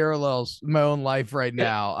 some of the parallels in my own life right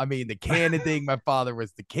now. I mean, the Cannon thing, my father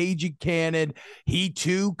was the Cajun Cannon. He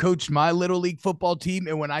too coached my little league football team.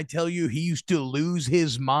 And when I tell you he used to lose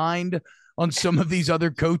his mind on some of these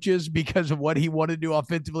other coaches because of what he wanted to do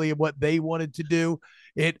offensively and what they wanted to do,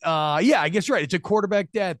 I guess right. It's a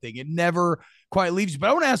quarterback dad thing. It never quite leaves. But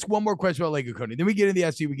I want to ask one more question about Lake Oconee. Then we get into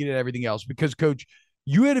the SC, we get into everything else, because Coach,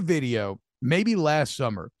 you had a video maybe last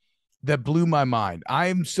summer that blew my mind.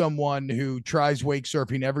 I'm someone who tries wake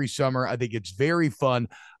surfing every summer. I think it's very fun.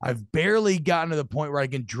 I've barely gotten to the point where I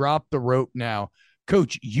can drop the rope now.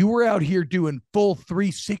 Coach, you were out here doing full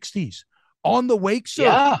 360s on the wake surf.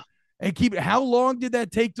 Yeah. And how long did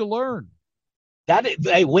that take to learn?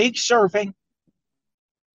 Wake surfing.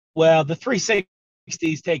 Well, the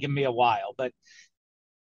 360's taken me a while, but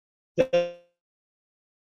the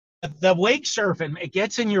wake surfing, it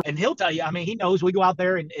gets in your, and he'll tell you, I mean, he knows we go out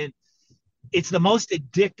there and it's the most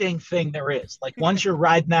addicting thing there is. Like once you're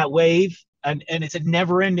riding that wave and it's a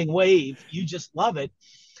never ending wave, you just love it.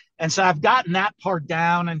 And so I've gotten that part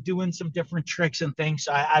down and doing some different tricks and things.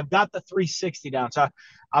 So I've got the 360 down. So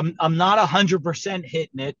I'm not 100%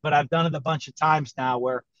 hitting it, but I've done it a bunch of times now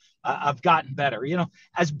where I've gotten better.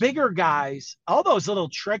 As bigger guys, all those little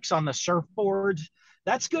tricks on the surfboard,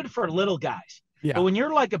 that's good for little guys. Yeah. But when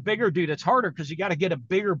you're like a bigger dude, it's harder because you got to get a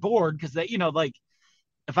bigger board because like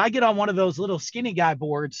if I get on one of those little skinny guy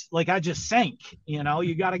boards, like I just sink, you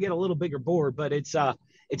got to get a little bigger board, but it's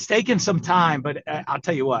taken some time, but I'll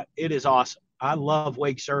tell you what, it is awesome. I love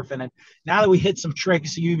wake surfing. And now that we hit some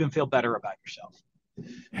tricks, you even feel better about yourself.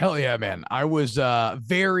 Hell yeah, man. I was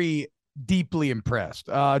very deeply impressed.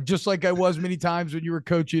 Just like I was many times when you were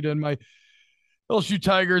coaching and my LSU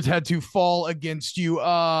Tigers had to fall against you.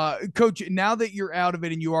 Coach, now that you're out of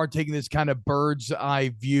it and you are taking this kind of bird's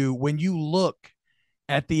eye view, when you look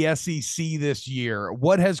at the SEC this year,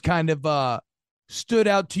 what has kind of stood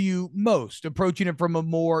out to you most, approaching it from a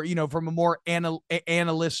more,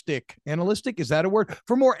 analytic, is that a word?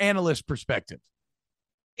 From more analyst perspective?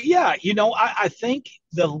 Yeah, I think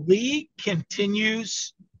the league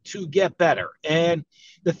continues to get better. And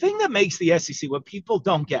the thing that makes the SEC, what people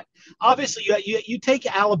don't get, obviously you take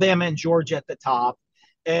Alabama and Georgia at the top.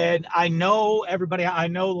 And I know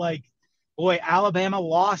like, boy, Alabama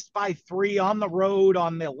lost by 3 on the road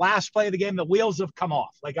on the last play of the game. The wheels have come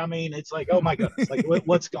off. Like, I mean, it's like, oh my goodness, like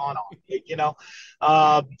what's going on,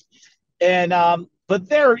 but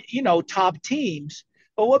they're, top teams.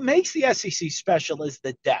 But what makes the SEC special is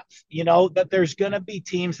the depth, that there's going to be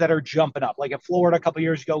teams that are jumping up, like at Florida a couple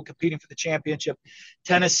years ago, competing for the championship.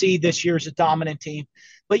 Tennessee this year is a dominant team.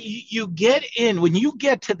 But you get in, when you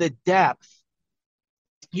get to the depth,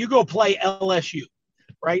 you go play LSU,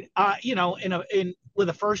 right? With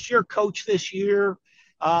a first-year coach this year,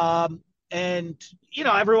 and,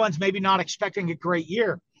 everyone's maybe not expecting a great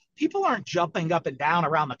year. People aren't jumping up and down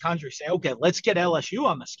around the country saying, okay, let's get LSU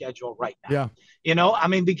on the schedule right now.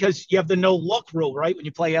 Yeah. Because you have the no look rule, right? When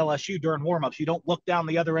you play LSU during warmups, you don't look down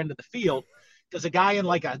the other end of the field because a guy in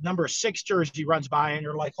like a number 6 jersey runs by and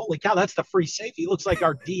you're like, holy cow, that's the free safety. He looks like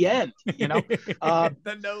our DN,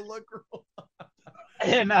 The no look rule.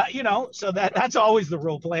 And, so that's always the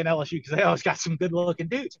rule playing LSU because they always got some good looking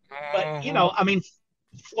dudes. But,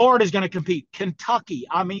 Florida's going to compete. Kentucky,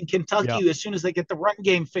 yep. As soon as they get the run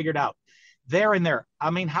game figured out, they're in there.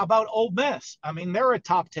 How about Ole Miss? They're a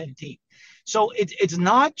top 10 team. So it's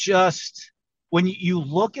not just when you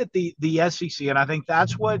look at the SEC, and I think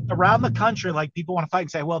that's what around the country, like people want to fight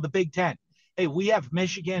and say, well, the Big Ten. Hey, we have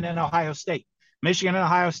Michigan and Ohio State. Michigan and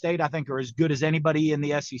Ohio State, I think, are as good as anybody in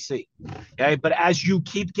the SEC. Okay, but as you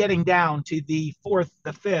keep getting down to the 4th,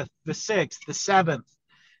 the 5th, the 6th, the 7th,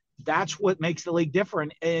 that's what makes the league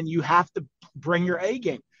different, and you have to bring your A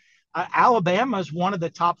game. Alabama is one of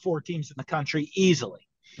the top 4 teams in the country easily.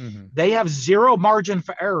 Mm-hmm. They have 0 margin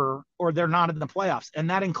for error, or they're not in the playoffs,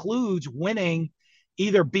 and that includes winning,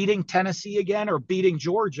 either beating Tennessee again or beating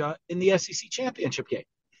Georgia in the SEC championship game.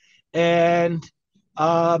 And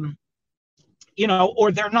or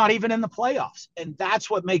they're not even in the playoffs, and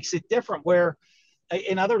that's what makes it different. Where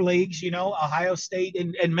in other leagues, Ohio State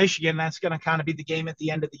and Michigan, that's going to kind of be the game at the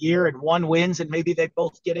end of the year, and one wins and maybe they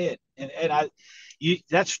both get in.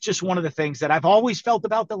 That's just one of the things that I've always felt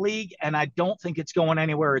about the league, and I don't think it's going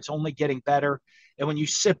anywhere. It's only getting better. And when you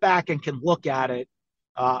sit back and can look at it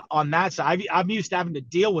on that side, I'm used to having to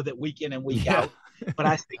deal with it week in and week out. But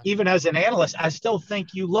I think even as an analyst, I still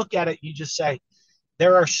think you look at it, you just say,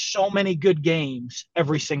 there are so many good games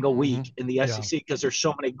every single week in the SEC because there's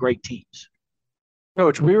so many great teams.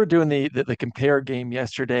 Coach, we were doing the compare game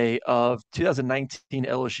yesterday of 2019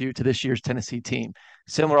 LSU to this year's Tennessee team.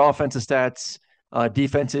 Similar offensive stats,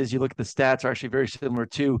 defenses. You look at the stats are actually very similar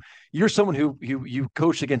too. You're someone who you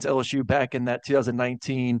coached against LSU back in that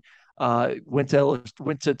 2019. Went to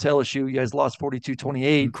LSU. You guys lost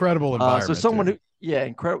 42-28. Incredible environment.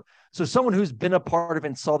 Incredible. So someone who's been a part of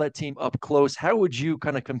and saw that team up close, how would you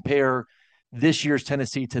kind of compare this year's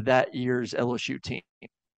Tennessee to that year's LSU team?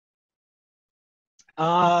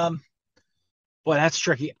 Boy, that's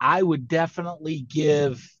tricky. I would definitely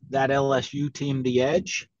give that LSU team the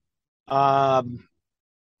edge. I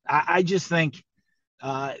just think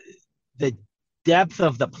the depth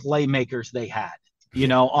of the playmakers they had,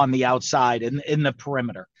 on the outside and in the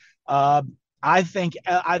perimeter. I think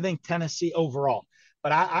Tennessee overall,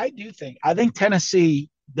 but I think Tennessee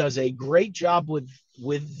does a great job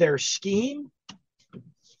with their scheme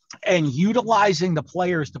and utilizing the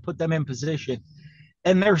players to put them in position.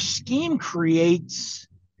 And their scheme creates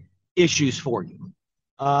issues for you.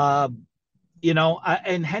 And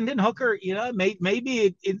Hendon Hooker,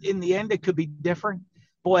 maybe in the end it could be different.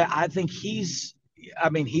 Boy, I think he's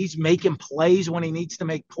making plays when he needs to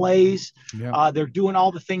make plays. Yeah. They're doing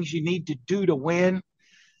all the things you need to do to win.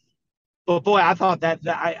 But boy, I thought that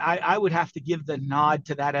I would have to give the nod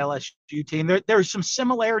to that LSU team. There's some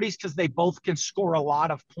similarities because they both can score a lot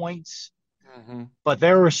of points. Mm-hmm. But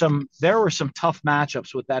there were some tough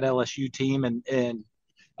matchups with that LSU team and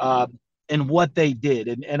what they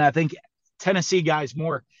did. And I think Tennessee guys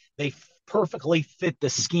they perfectly fit the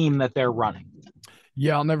scheme that they're running.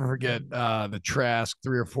 Yeah, I'll never forget the Trask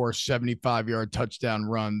 3 or 4 75-yard touchdown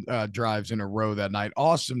run drives in a row that night.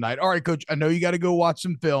 Awesome night. All right, Coach, I know you got to go watch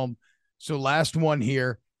some film. So last one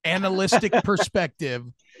here, analytic perspective.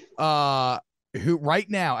 Who right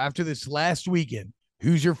now, after this last weekend,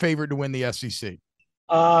 who's your favorite to win the SEC? It's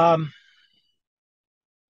a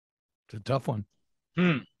tough one.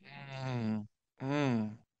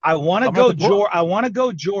 I want to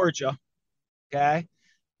go Georgia. Okay.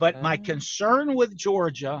 But my concern with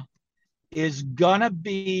Georgia is going to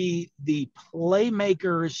be the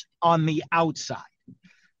playmakers on the outside.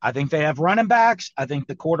 I think they have running backs. I think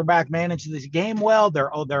the quarterback manages this game well. Their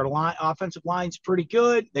offensive line's pretty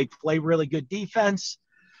good. They play really good defense.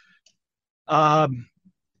 But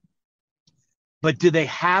do they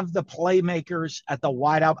have the playmakers at the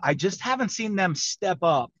wideout? I just haven't seen them step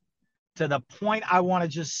up to the point I want to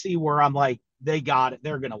just see where I'm like, they got it.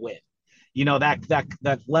 They're going to win. You know,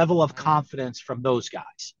 that level of confidence from those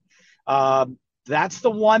guys. That's the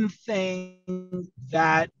one thing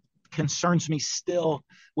that concerns me still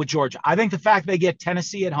with Georgia. I think the fact they get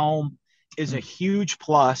Tennessee at home is a huge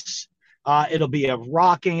plus. It'll be a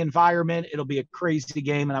rocking environment. It'll be a crazy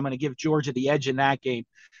game, and I'm going to give Georgia the edge in that game,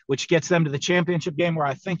 which gets them to the championship game where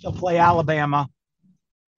I think they'll play Alabama.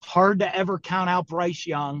 Hard to ever count out Bryce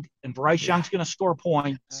Young, and Bryce Young's going to score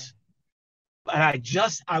points. And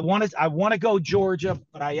I want to go Georgia,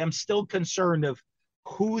 but I am still concerned of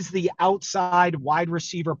who's the outside wide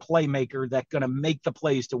receiver playmaker that's going to make the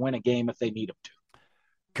plays to win a game if they need him to.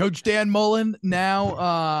 Coach Dan Mullen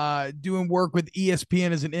now doing work with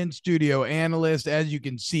ESPN as an in-studio analyst. As you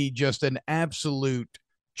can see, just an absolute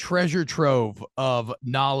treasure trove of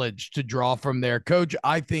knowledge to draw from there. Coach,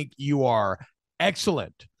 I think you are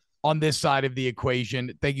excellent on this side of the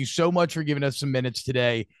equation. Thank you so much for giving us some minutes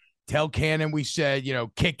today. Tell Cannon we said,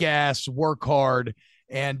 kick ass, work hard,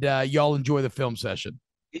 and y'all enjoy the film session.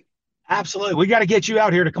 Absolutely. We got to get you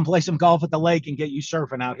out here to come play some golf at the lake and get you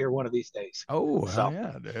surfing out here one of these days. Oh,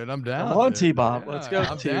 yeah, dude. I'm down. Come on, T-Bob. Yeah, let's go.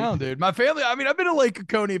 I'm down, dude. My family, I've been to Lake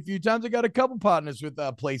Oconee a few times. I got a couple partners with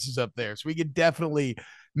places up there, so we could definitely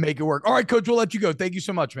make it work. All right, Coach, we'll let you go. Thank you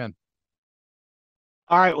so much, man.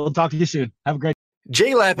 All right, we'll talk to you soon. Have a great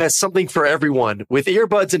JLab has something for everyone with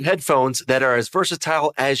earbuds and headphones that are as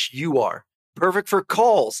versatile as you are. Perfect for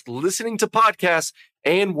calls, listening to podcasts,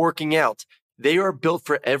 and working out. They are built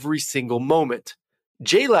for every single moment.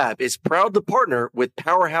 JLab is proud to partner with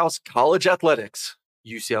Powerhouse College Athletics,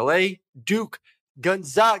 UCLA, Duke,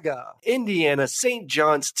 Gonzaga, Indiana, St.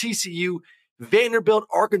 John's, TCU, Vanderbilt,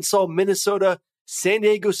 Arkansas, Minnesota, San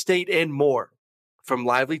Diego State, and more. From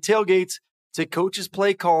lively tailgates to coaches'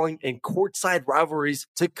 play calling and courtside rivalries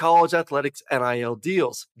to college athletics NIL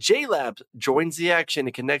deals, JLab joins the action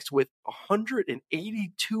and connects with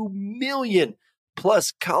 182 million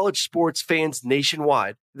plus college sports fans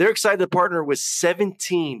nationwide. They're excited to partner with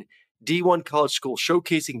 17 D1 college schools,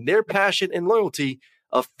 showcasing their passion and loyalty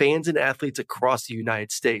of fans and athletes across the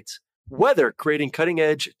United States. Whether creating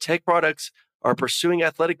cutting-edge tech products or pursuing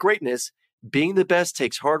athletic greatness, being the best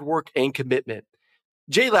takes hard work and commitment.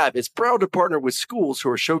 JLab is proud to partner with schools who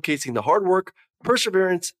are showcasing the hard work,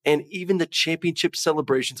 perseverance, and even the championship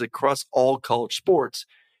celebrations across all college sports.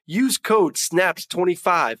 Use code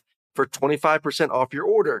SNAPS25 for 25% off your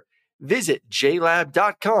order. Visit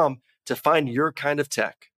JLab.com to find your kind of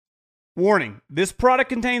tech. Warning, this product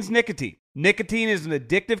contains nicotine. Nicotine is an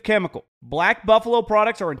addictive chemical. Black Buffalo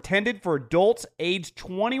products are intended for adults aged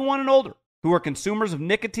 21 and older who are consumers of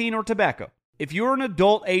nicotine or tobacco. If you're an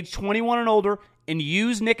adult aged 21 and older and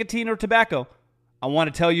use nicotine or tobacco, I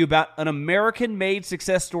want to tell you about an American-made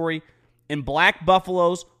success story in Black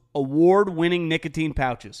Buffalo's award-winning nicotine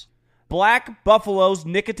pouches. Black Buffalo's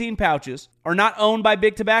nicotine pouches are not owned by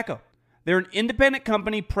Big Tobacco. They're an independent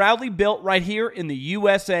company proudly built right here in the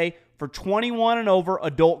USA for 21 and over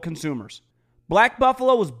adult consumers. Black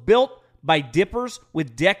Buffalo was built by dippers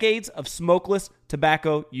with decades of smokeless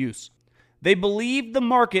tobacco use. They believed the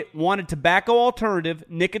market wanted tobacco alternative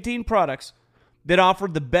nicotine products that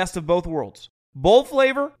offered the best of both worlds. Bold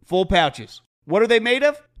flavor, full pouches. What are they made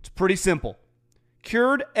of? It's pretty simple.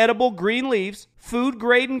 Cured edible green leaves,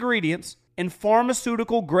 food-grade ingredients, and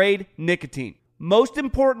pharmaceutical-grade nicotine. Most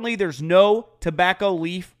importantly, there's no tobacco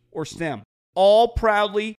leaf or stem. All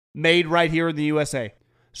proudly made right here in the USA.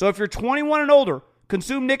 So if you're 21 and older,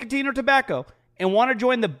 consume nicotine or tobacco, and want to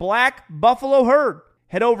join the Black Buffalo herd,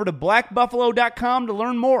 head over to blackbuffalo.com to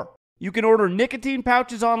learn more. You can order nicotine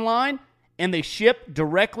pouches online, and they ship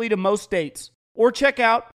directly to most states. Or check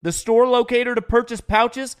out the store locator to purchase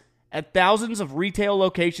pouches at thousands of retail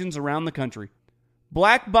locations around the country.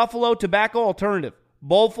 Black Buffalo Tobacco Alternative.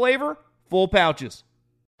 Bold flavor, full pouches.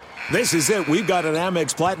 This is it. We've got an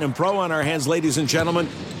Amex Platinum Pro on our hands, ladies and gentlemen.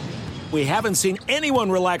 We haven't seen anyone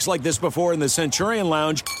relax like this before in the Centurion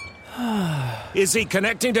Lounge. Is he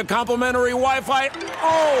connecting to complimentary Wi-Fi?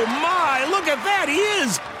 Oh, my. Look at that. He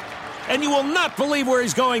is. And you will not believe where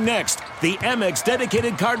he's going next. The Amex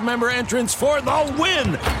dedicated card member entrance for the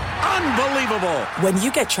win. Unbelievable. When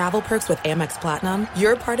you get travel perks with Amex Platinum,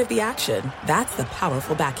 you're part of the action. That's the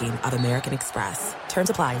powerful backing of American Express. Terms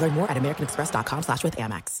apply. Learn more at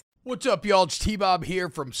americanexpress.com/withAmex. What's up, y'all? It's T-Bob here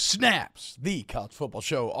from Snaps, the college football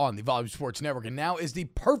show on the Volume Sports Network. And now is the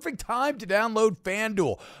perfect time to download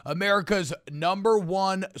FanDuel, America's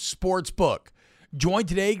 #1 sports book. Join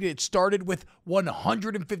today to get started with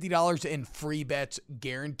 $150 in free bets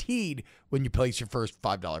guaranteed when you place your first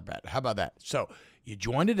 $5 bet. How about that? So you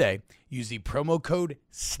join today, use the promo code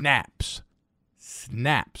SNAPS.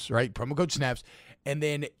 SNAPS, right? Promo code SNAPS. And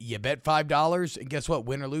then you bet $5, and guess what?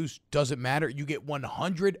 Win or lose, doesn't matter. You get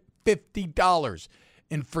 $150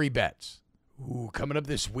 in free bets. Ooh, coming up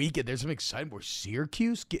this weekend, there's some exciting. We're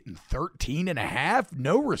Syracuse getting 13.5.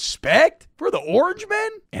 No respect for the Orange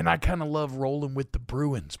Men. And I kind of love rolling with the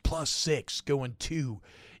Bruins. +6 going to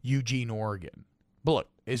Eugene, Oregon. But look,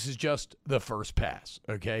 this is just the first pass,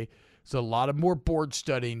 okay? So a lot of more board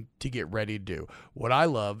studying to get ready to do. What I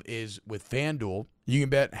love is with FanDuel, you can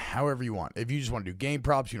bet however you want. If you just want to do game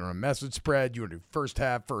props, you want to mess with spread, you want to do first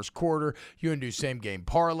half, first quarter, you want to do same game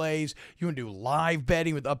parlays, you want to do live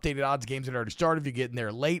betting with updated odds games that already started if you're getting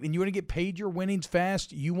there late, and you want to get paid your winnings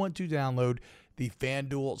fast, you want to download the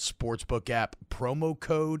FanDuel Sportsbook app, promo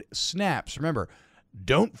code SNAPS. Remember,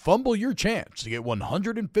 don't fumble your chance to get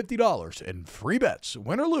 $150 in free bets,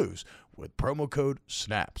 win or lose, with promo code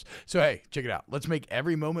SNAPS. So, hey, check it out. Let's make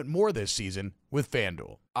every moment more this season with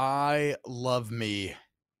FanDuel. I love me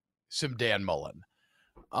some Dan Mullen.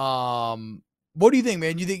 What do you think,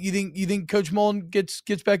 man? You think Coach Mullen gets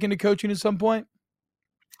back into coaching at some point?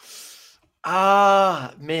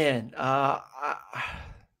 Man.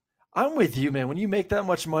 I'm with you, man. When you make that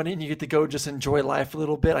much money and you get to go just enjoy life a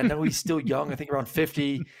little bit, I know he's still young. I think around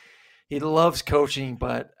 50. He loves coaching,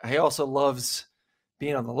 but he also loves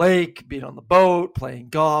being on the lake, being on the boat, playing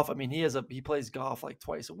golf. I mean, he plays golf like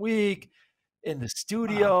twice a week in the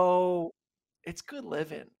studio. Wow. It's good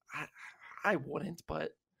living. I wouldn't,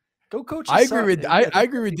 but go coach. I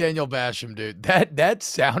agree with Daniel Basham, dude. That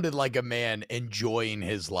sounded like a man enjoying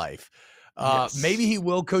his life. Yes. Maybe he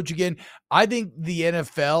will coach again. I think the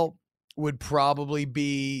NFL would probably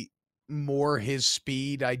be more his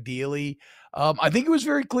speed, ideally. I think it was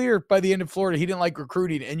very clear by the end of Florida he didn't like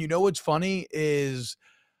recruiting. And you know what's funny is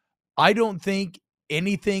I don't think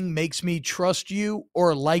anything makes me trust you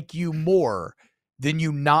or like you more than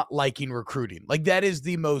you not liking recruiting. Like, that is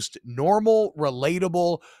the most normal,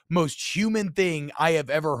 relatable, most human thing I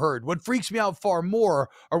have ever heard. What freaks me out far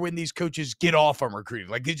more are when these coaches get off on recruiting.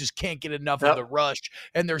 Like, they just can't get enough of the rush,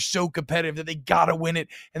 and they're so competitive that they got to win it,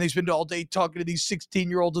 and they spend all day talking to these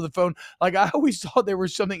 16-year-olds on the phone. Like, I always thought there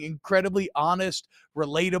was something incredibly honest,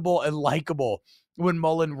 relatable, and likable when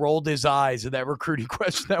Mullen rolled his eyes at that recruiting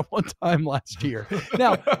question that one time last year.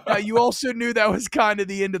 Now you also knew that was kind of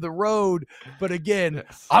the end of the road, but again,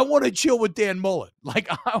 yes. I want to chill with Dan Mullen. Like,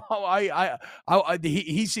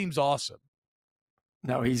 he seems awesome.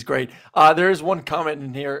 No, he's great. There is one comment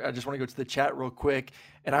in here. I just want to go to the chat real quick,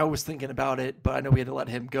 and I was thinking about it, but I know we had to let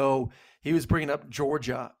him go. He was bringing up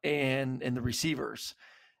Georgia and the receivers.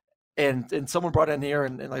 And someone brought in here,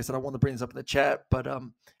 and like I said, I wanted to bring this up in the chat, but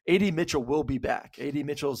A.D. Mitchell will be back. A.D.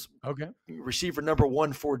 Mitchell's receiver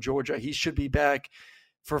 #1 for Georgia. He should be back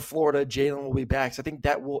for Florida. Jalen will be back. So I think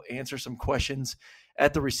that will answer some questions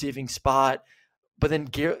at the receiving spot. But then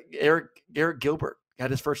Garrett Gilbert got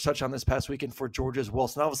his first touchdown this past weekend for Georgia as well.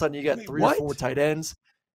 So now all of a sudden you got three or four tight ends.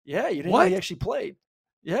 Yeah, you didn't know he actually played.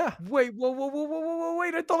 Yeah. Wait,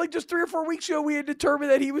 wait. I thought like just 3 or 4 weeks ago we had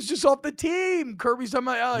determined that he was just off the team. Kirby's talking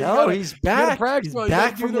about, he's back. He's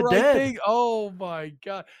back from the dead. Thing. Oh, my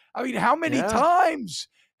God. I mean, how many times?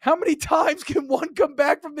 How many times can one come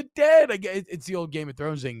back from the dead? It's the old Game of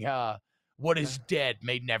Thrones thing. What is dead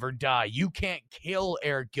may never die. You can't kill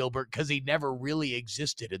Eric Gilbert because he never really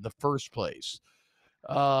existed in the first place.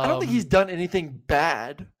 I don't think he's done anything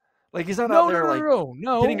bad. Like, he's not out there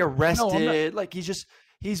getting arrested. Like,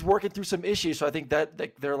 he's working through some issues. So I think that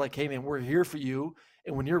they're like, hey, man, we're here for you.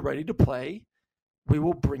 And when you're ready to play, we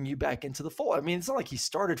will bring you back into the fold. I mean, it's not like he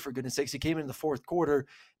started, for goodness sakes. He came in the fourth quarter,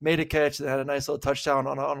 made a catch, and had a nice little touchdown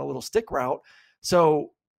on a little stick route.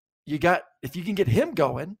 So if you can get him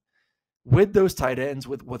going with those tight ends,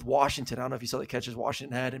 with Washington, I don't know if you saw the catches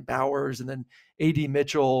Washington had, and Bowers, and then A.D.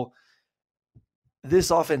 Mitchell,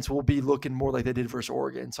 this offense will be looking more like they did versus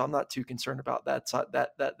Oregon. So I'm not too concerned about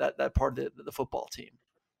that part of the football team.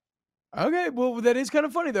 Okay, well, that is kind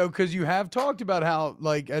of funny, though, because you have talked about how,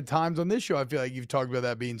 like, at times on this show, I feel like you've talked about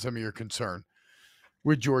that being some of your concern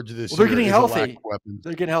with Georgia this year. They're getting healthy.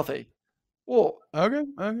 They're getting healthy. Well, okay.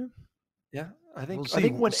 Yeah, I think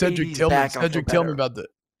when Cedric tell me about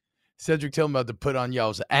the put on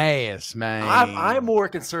y'all's ass, man. I'm more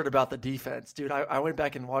concerned about the defense, dude. I went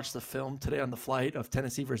back and watched the film today on the flight of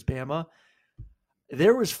Tennessee versus Bama.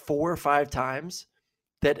 there was 4 or 5 times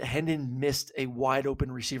that Hendon missed a wide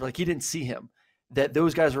open receiver. Like he didn't see him, that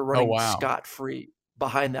those guys were running scot-free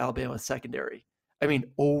behind the Alabama secondary. I mean,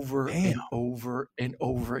 over and over and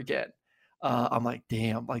over again. I'm like,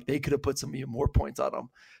 damn, like they could have put some even more points on them.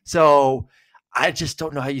 So I just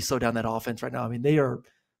don't know how you slow down that offense right now. I mean, they are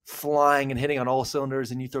flying and hitting on all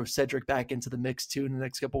cylinders, and you throw Cedric back into the mix too in the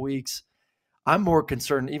next couple of weeks. I'm more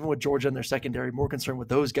concerned, even with Georgia and their secondary, more concerned with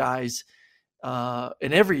those guys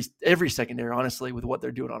in every secondary, honestly, with what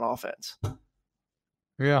they're doing on offense.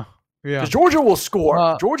 Yeah. Because Georgia will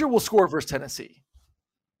score. Georgia will score versus Tennessee.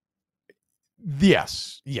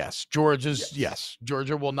 Yes.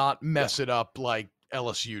 Georgia will not mess it up like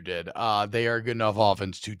LSU did. They are a good enough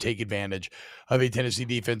offense to take advantage of a Tennessee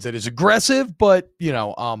defense that is aggressive, but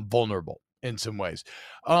vulnerable in some ways.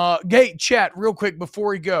 Hey, chat, real quick before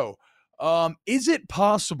we go. Is it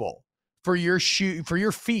possible for your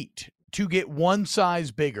feet to get one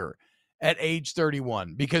size bigger at age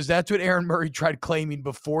 31? Because that's what Aaron Murray tried claiming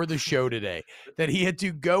before the show today, that he had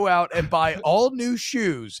to go out and buy all new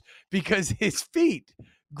shoes because his feet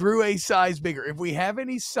grew a size bigger. If we have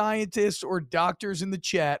any scientists or doctors in the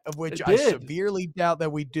chat, of which I severely doubt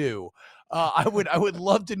that we do, I would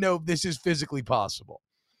love to know if this is physically possible.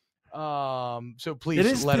 So please let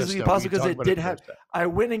us know. It is physically possible because it did have. I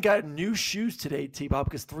went and got new shoes today, T-Bob,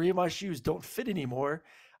 because 3 of my shoes don't fit anymore.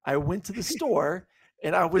 I went to the store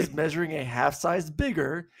and I was measuring a half size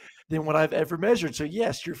bigger than what I've ever measured. So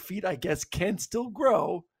yes, your feet, I guess, can still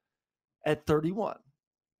grow at 31.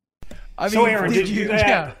 I mean, so Aaron,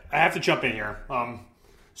 I have to jump in here.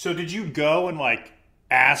 So did you go and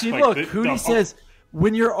ask? See, look, Hootie says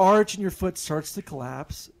when your arch and your foot starts to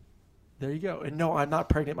collapse. There you go. And no, I'm not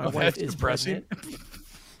pregnant. My wife is depressing.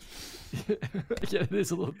 Yeah, it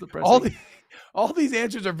is a little depressing. All these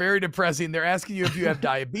answers are very depressing. They're asking you if you have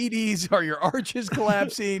diabetes or your arch is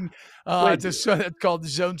collapsing. That's called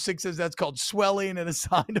Zone 6 says that's called swelling and a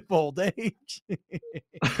sign of old age.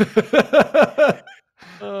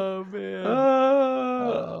 Oh man.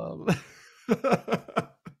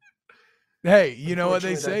 Hey, you know what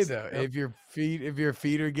they say though? Yep. If your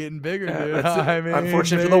feet are getting bigger, dude, I mean,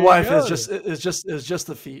 unfortunately for the wife, it's just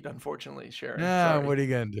the feet. Unfortunately, Sharon. Nah, what are you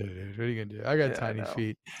gonna do, dude? What are you gonna do? I got tiny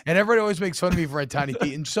feet, and everybody always makes fun of me for my tiny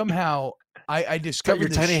feet. And somehow I discovered your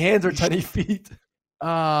tiny hands or tiny feet. Well,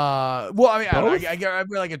 I mean, I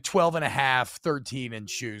wear like a 12.5, 13 inch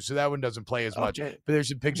shoes, so that one doesn't play as much. But there's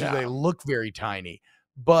some pictures they look very tiny.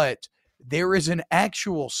 But there is an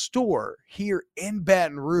actual store here in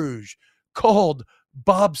Baton Rouge called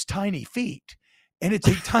Bob's Tiny Feet, and it's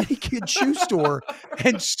a tiny kid shoe store.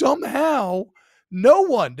 And somehow no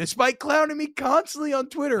one, despite clowning me constantly on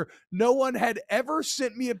Twitter, no one had ever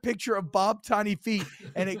sent me a picture of Bob Tiny Feet,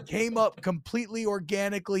 and it came up completely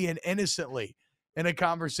organically and innocently in a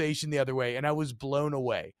conversation the other way, and I was blown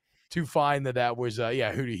away to find that was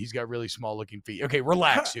Hootie. He's got really small looking feet. Okay,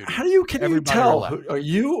 relax, Hootie. How you tell? Are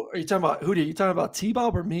you talking about Hootie? Are you talking about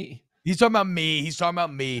T-Bob or me? He's talking about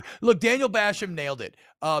me. Look, Daniel Basham nailed it.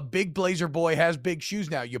 Big Blazer boy has big shoes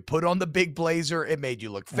now. You put on the big blazer, it made you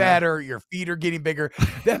look fatter. Your feet are getting bigger.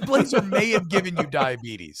 That blazer may have given you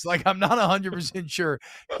diabetes. I'm not 100% sure.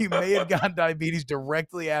 You may have gotten diabetes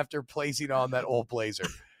directly after placing on that old blazer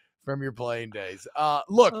from your playing days.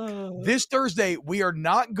 Look, this Thursday, we are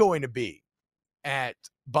not going to be at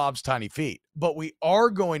Bob's Tiny Feet, but we are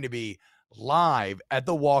going to be live at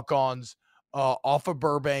the Walk-Ons off of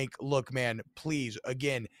Burbank. Look, man, please,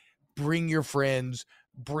 again, bring your friends,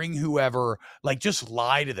 bring whoever, just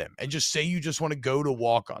lie to them and just say you just want to go to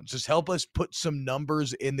Walk-Ons. Just help us put some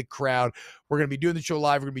numbers in the crowd. We're going to be doing the show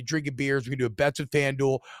live. We're going to be drinking beers. We're going to do a bets with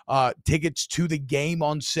FanDuel, tickets to the game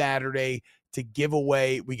on Saturday to give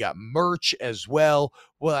away. We got merch as well.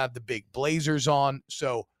 We'll have the big blazers on.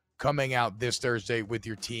 So coming out this Thursday with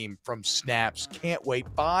your team from Snaps. Can't wait.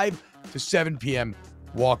 5 to 7 p.m.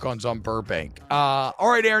 Walk-Ons on Burbank. All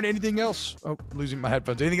right, Aaron, anything else? Oh, losing my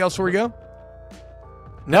headphones. Anything else before we go?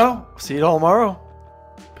 No. See you all tomorrow.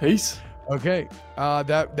 Peace. Okay.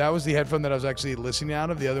 That was the headphone that I was actually listening out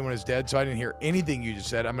of. The other one is dead, so I didn't hear anything you just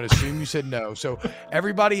said. I'm going to assume you said no. So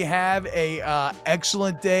everybody have a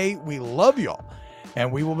excellent day. We love y'all.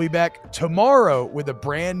 And we will be back tomorrow with a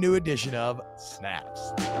brand new edition of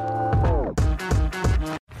Snaps.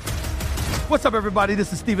 What's up, everybody?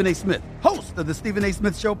 This is Stephen A. Smith, host of the Stephen A.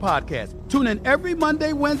 Smith Show podcast. Tune in every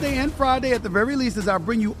Monday, Wednesday, and Friday at the very least as I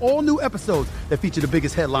bring you all new episodes that feature the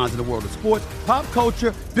biggest headlines in the world of sports, pop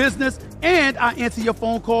culture, business, and I answer your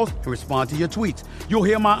phone calls and respond to your tweets. You'll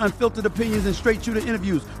hear my unfiltered opinions and straight-shooter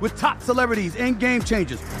interviews with top celebrities and game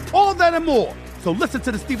changers. All of that and more. So listen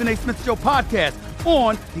to the Stephen A. Smith Show podcast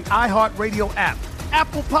on the iHeartRadio app,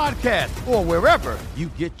 Apple Podcasts, or wherever you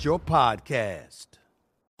get your podcast.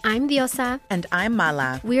 I'm Diosa. And I'm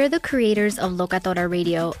Mala. We are the creators of Locatora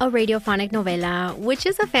Radio, a radiophonic novela, which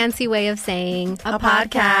is a fancy way of saying a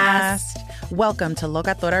podcast. Welcome to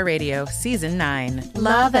Locatora Radio, Season 9.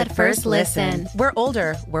 Love at first listen. We're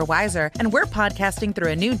older, we're wiser, and we're podcasting through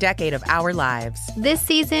a new decade of our lives. This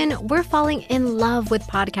season, we're falling in love with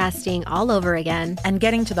podcasting all over again. And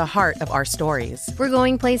getting to the heart of our stories. We're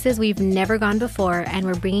going places we've never gone before, and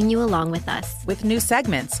we're bringing you along with us. With new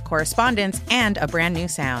segments, correspondence, and a brand new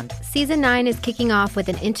sound. Season 9 is kicking off with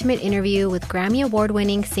an intimate interview with Grammy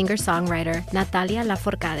Award-winning singer-songwriter Natalia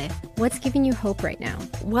Lafourcade. What's giving you hope right now?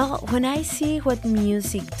 Well, when I see what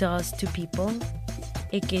music does to people,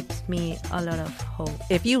 it gives me a lot of hope.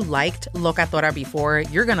 If you liked Locatora before,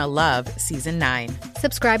 you're going to love Season 9.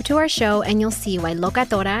 Subscribe to our show and you'll see why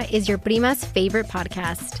Locatora is your prima's favorite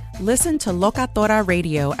podcast. Listen to Locatora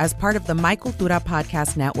Radio as part of the My Cultura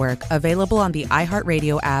Podcast Network, available on the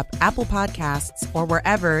iHeartRadio app, Apple Podcasts, or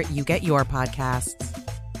wherever you get your podcasts.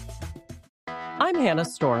 I'm Hannah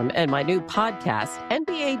Storm, and my new podcast,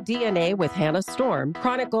 NBA DNA with Hannah Storm,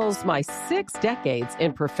 chronicles my 6 decades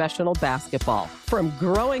in professional basketball. From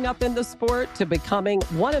growing up in the sport to becoming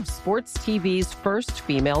one of sports TV's first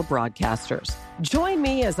female broadcasters. Join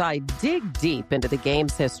me as I dig deep into the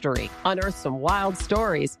game's history, unearth some wild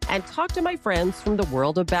stories, and talk to my friends from the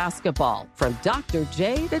world of basketball, from Dr.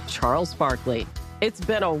 J to Charles Barkley. It's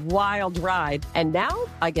been a wild ride, and now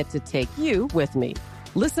I get to take you with me.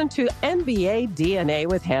 Listen to NBA DNA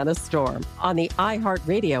with Hannah Storm on the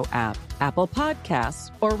iHeartRadio app, Apple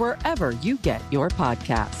Podcasts, or wherever you get your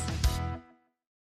podcasts.